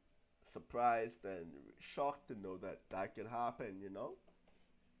surprised and shocked to know that that could happen.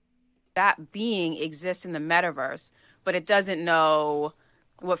 that being exists in the metaverse, but it doesn't know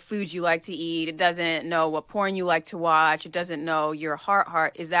what foods you like to eat. It doesn't know what porn you like to watch. It doesn't know your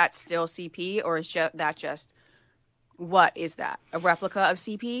heart. Is that still CP, or is that just what is that? A replica of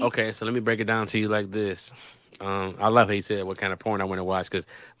CP? Okay, so let me break it down to you like this. I love how you said what kind of porn I want to watch, because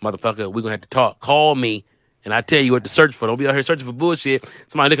motherfucker, we're gonna have to talk. Call me and I tell you what to search for. Don't be out here searching for bullshit.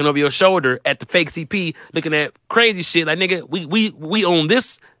 Somebody looking over your shoulder at the fake CP, looking at crazy shit. Like, nigga, we on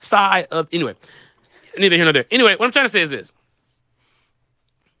this side of, anyway. Neither here nor there. Anyway, what I'm trying to say is this: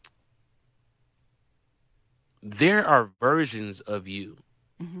 there are versions of you.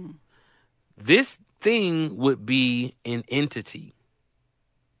 Mm-hmm. This thing would be an entity.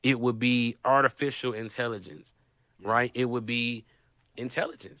 It would be artificial intelligence, Yeah. right? It would be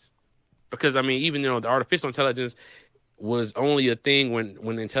intelligence. Because I mean, even the artificial intelligence was only a thing when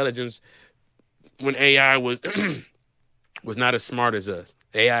AI was was not as smart as us.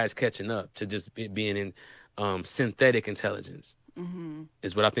 AI is catching up to just being in synthetic intelligence. Mm-hmm.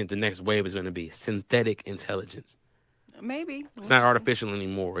 Is what I think the next wave is going to be: synthetic intelligence. Maybe. It's not artificial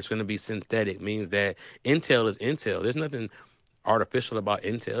anymore. It's going to be synthetic. Means that Intel is Intel. There's nothing artificial about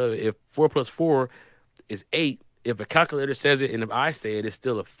Intel. If 4 plus 4 is 8, if a calculator says it and if I say it, it's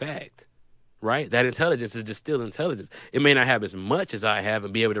still a fact, right? That intelligence is just still intelligence. It may not have as much as I have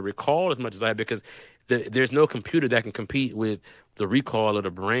and be able to recall as much as I have, because there's no computer that can compete with the recall of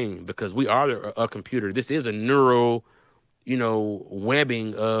the brain, because we are a computer. This is a neural,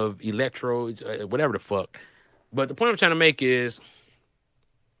 webbing of electrodes, whatever the fuck. But the point I'm trying to make is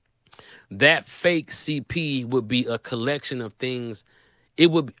that fake CP would be a collection of things.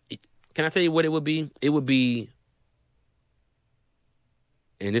 It would. Can I tell you what it would be? It would be,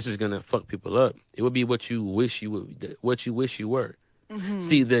 and this is gonna fuck people up. It would be what you wish you would, what you wish you were.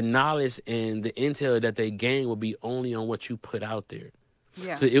 See, the knowledge and the intel that they gain will be only on what you put out there.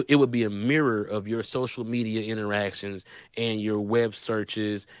 Yeah. So it would be a mirror of your social media interactions and your web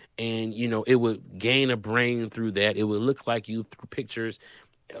searches. And, it would gain a brain through that. It would look like you through pictures,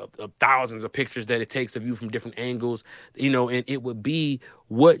 of thousands of pictures that it takes of you from different angles, and it would be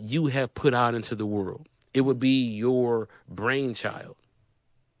what you have put out into the world. It would be your brainchild.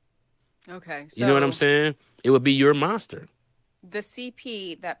 Okay. So You know what I'm saying? It would be your monster. the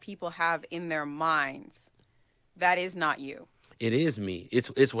CP that people have in their minds, that is not you. It is me.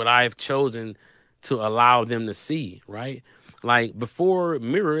 It's what I've chosen to allow them to see, right? Like before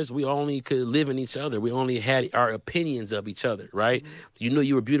mirrors, we only could live in each other. We only had our opinions of each other, right? You knew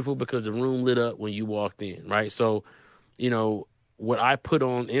you were beautiful because the room lit up when you walked in, right? So, what I put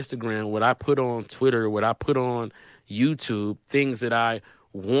on Instagram, what I put on Twitter, what I put on YouTube, things that I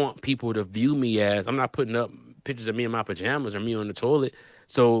want people to view me as. I'm not putting up pictures of me in my pajamas or me on the toilet.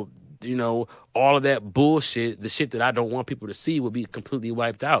 So, all of that bullshit, the shit that I don't want people to see, would be completely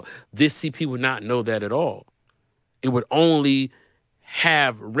wiped out. This CP would not know that at all. It would only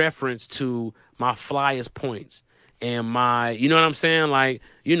have reference to my flyest points and my, you know what I'm saying? Like,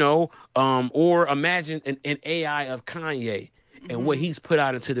 or imagine an AI of Kanye and what he's put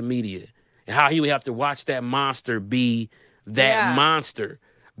out into the media and how he would have to watch that monster be that monster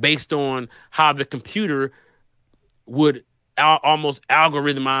based on how the computer would almost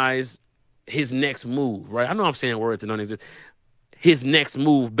algorithmize his next move, right? I know I'm saying words that don't exist. His next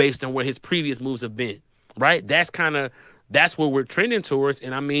move based on what his previous moves have been, right? That's what we're trending towards.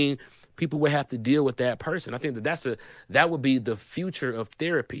 And I mean, people would have to deal with that person. I think that would be the future of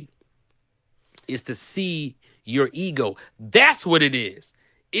therapy, is to see your ego. That's what it is.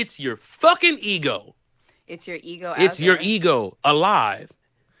 It's your fucking ego. It's your ego. It's your ego alive.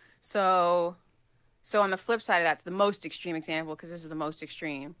 So on the flip side of that, the most extreme example, because this is the most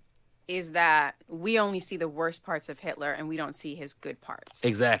extreme, is that we only see the worst parts of Hitler and we don't see his good parts.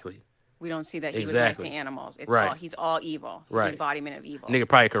 Exactly. We don't see that he was nice to animals. It's right. He's all evil. He's right. the embodiment of evil. Nigga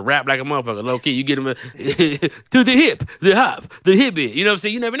probably could rap like a motherfucker. Low key, you get him to the hip, the hop, the hip bit. You know what I'm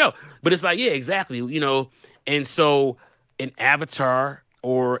saying? You never know. But it's like, yeah, exactly. And so an avatar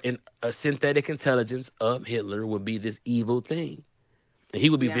or a synthetic intelligence of Hitler would be this evil thing. And he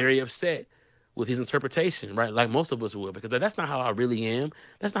would be very upset with his interpretation, right? Like most of us would, because that's not how I really am.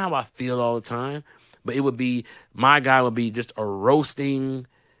 That's not how I feel all the time. But it would be, my guy would be just a roasting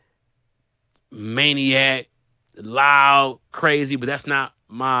maniac, loud, crazy, but that's not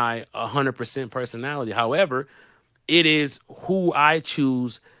my 100% personality. However, it is who I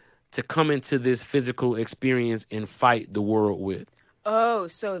choose to come into this physical experience and fight the world with. Oh,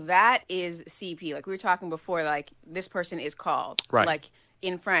 so that is CP. Like we were talking before, like this person is called. Right. Like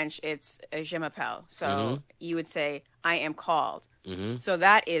in French, it's je m'appelle. So you would say, I am called. So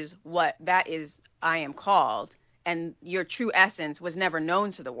that is I am called. And your true essence was never known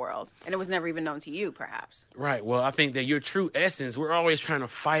to the world. And it was never even known to you, perhaps. Right. Well, I think that your true essence, we're always trying to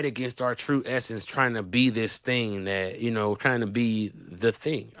fight against our true essence, trying to be this thing that, trying to be the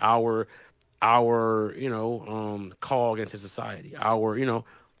thing, our call into society,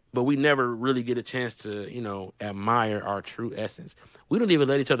 but we never really get a chance to, admire our true essence. We don't even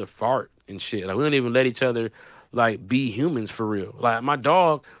let each other fart and shit. Like, we don't even let each other, like, be humans for real. Like, my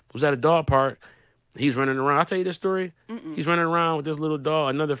dog was at a dog park. He's running around. I'll tell you this story. He's running around with this little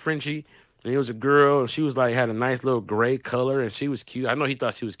dog, another Frenchie, and it was a girl, and she was like, had a nice little gray color, and she was cute. I know he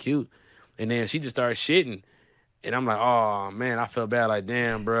thought she was cute. And then she just started shitting. And I'm like, oh, man, I felt bad. Like,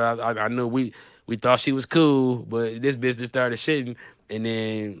 damn, bro. I knew we thought she was cool, but this bitch just started shitting. And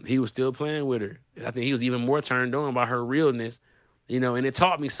then he was still playing with her. And I think he was even more turned on by her realness, and it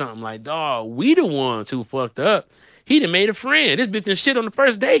taught me something like, dog, we the ones who fucked up. He done made a friend. This bitch done shit on the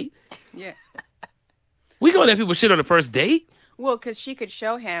first date. Yeah. We gonna let people shit on the first date? Well, because she could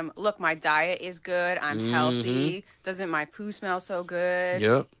show him, look, my diet is good. I'm healthy. Doesn't my poo smell so good?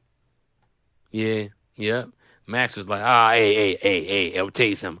 Yep. Yeah. Yep. Max was like, hey, I'll tell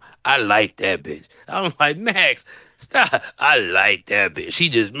you something. I like that bitch. I'm like, Max, stop. I like that bitch. She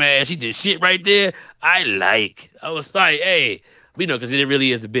just mad. She just shit right there. I was like, hey, because it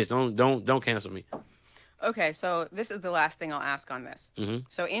really is a bitch. Don't cancel me. Okay, so this is the last thing I'll ask on this.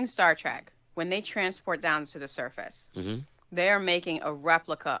 So in Star Trek, when they transport down to the surface, they're making a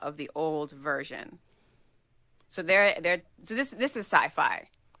replica of the old version. So so this is sci-fi.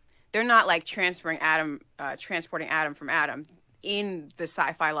 They're not like transporting Adam from Adam. in the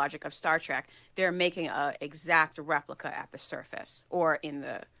sci-fi logic of Star Trek, they're making a exact replica at the surface or in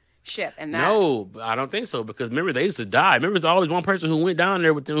the ship, and that No, I don't think so because remember they used to die. Remember, there's always one person who went down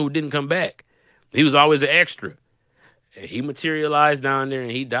there with them who didn't come back. He was always an extra. And he materialized down there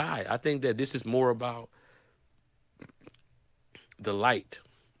and he died. I think that this is more about the light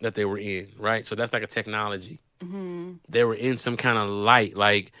that they were in, right? So that's like a technology. They were in some kind of light,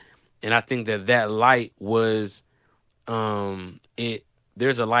 like, and I think that that light was, it.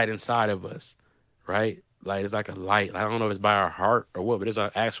 There's a light inside of us, right? Like it's like a light. I don't know if it's by our heart or what, but it's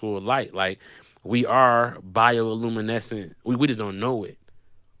an actual light. Like we are bioluminescent. We just don't know it.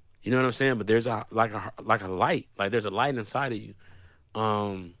 You know what I'm saying? But there's a light. Like there's a light inside of you.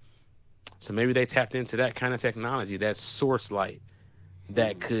 Um, so maybe they tapped into that kind of technology, that source light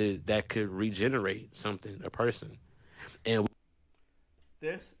that could regenerate something, a person. And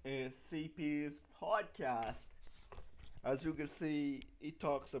This is CP's podcast. As you can see, he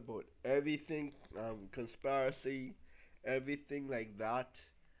talks about everything, conspiracy, everything like that.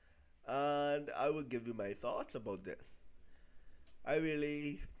 And I will give you my thoughts about this. I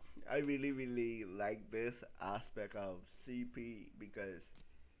really, really like this aspect of CP because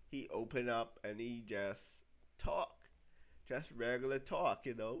he open up and he just talk, just regular talk,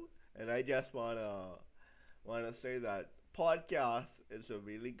 And I just wanna say that podcast is a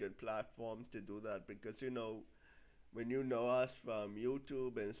really good platform to do that because when you know us from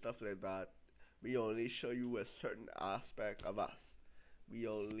YouTube and stuff like that, we only show you a certain aspect of us. We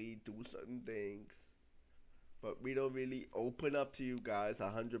only do certain things, but we don't really open up to you guys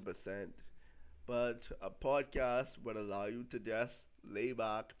 100%. But a podcast would allow you to just lay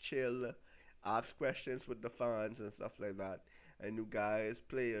back, chill, ask questions with the fans and stuff like that. And you guys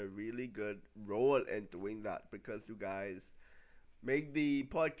play a really good role in doing that because you guys make the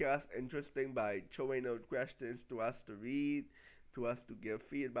podcast interesting by throwing out questions to us to read, to us to give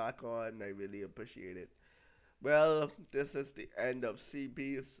feedback on. I really appreciate it. Well, this is the end of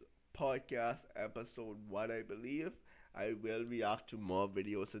CB's podcast episode 1, I believe. I will react to more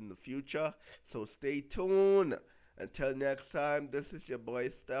videos in the future, so stay tuned. Until next time, this is your boy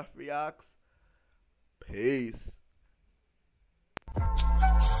Steff Reacts. Peace.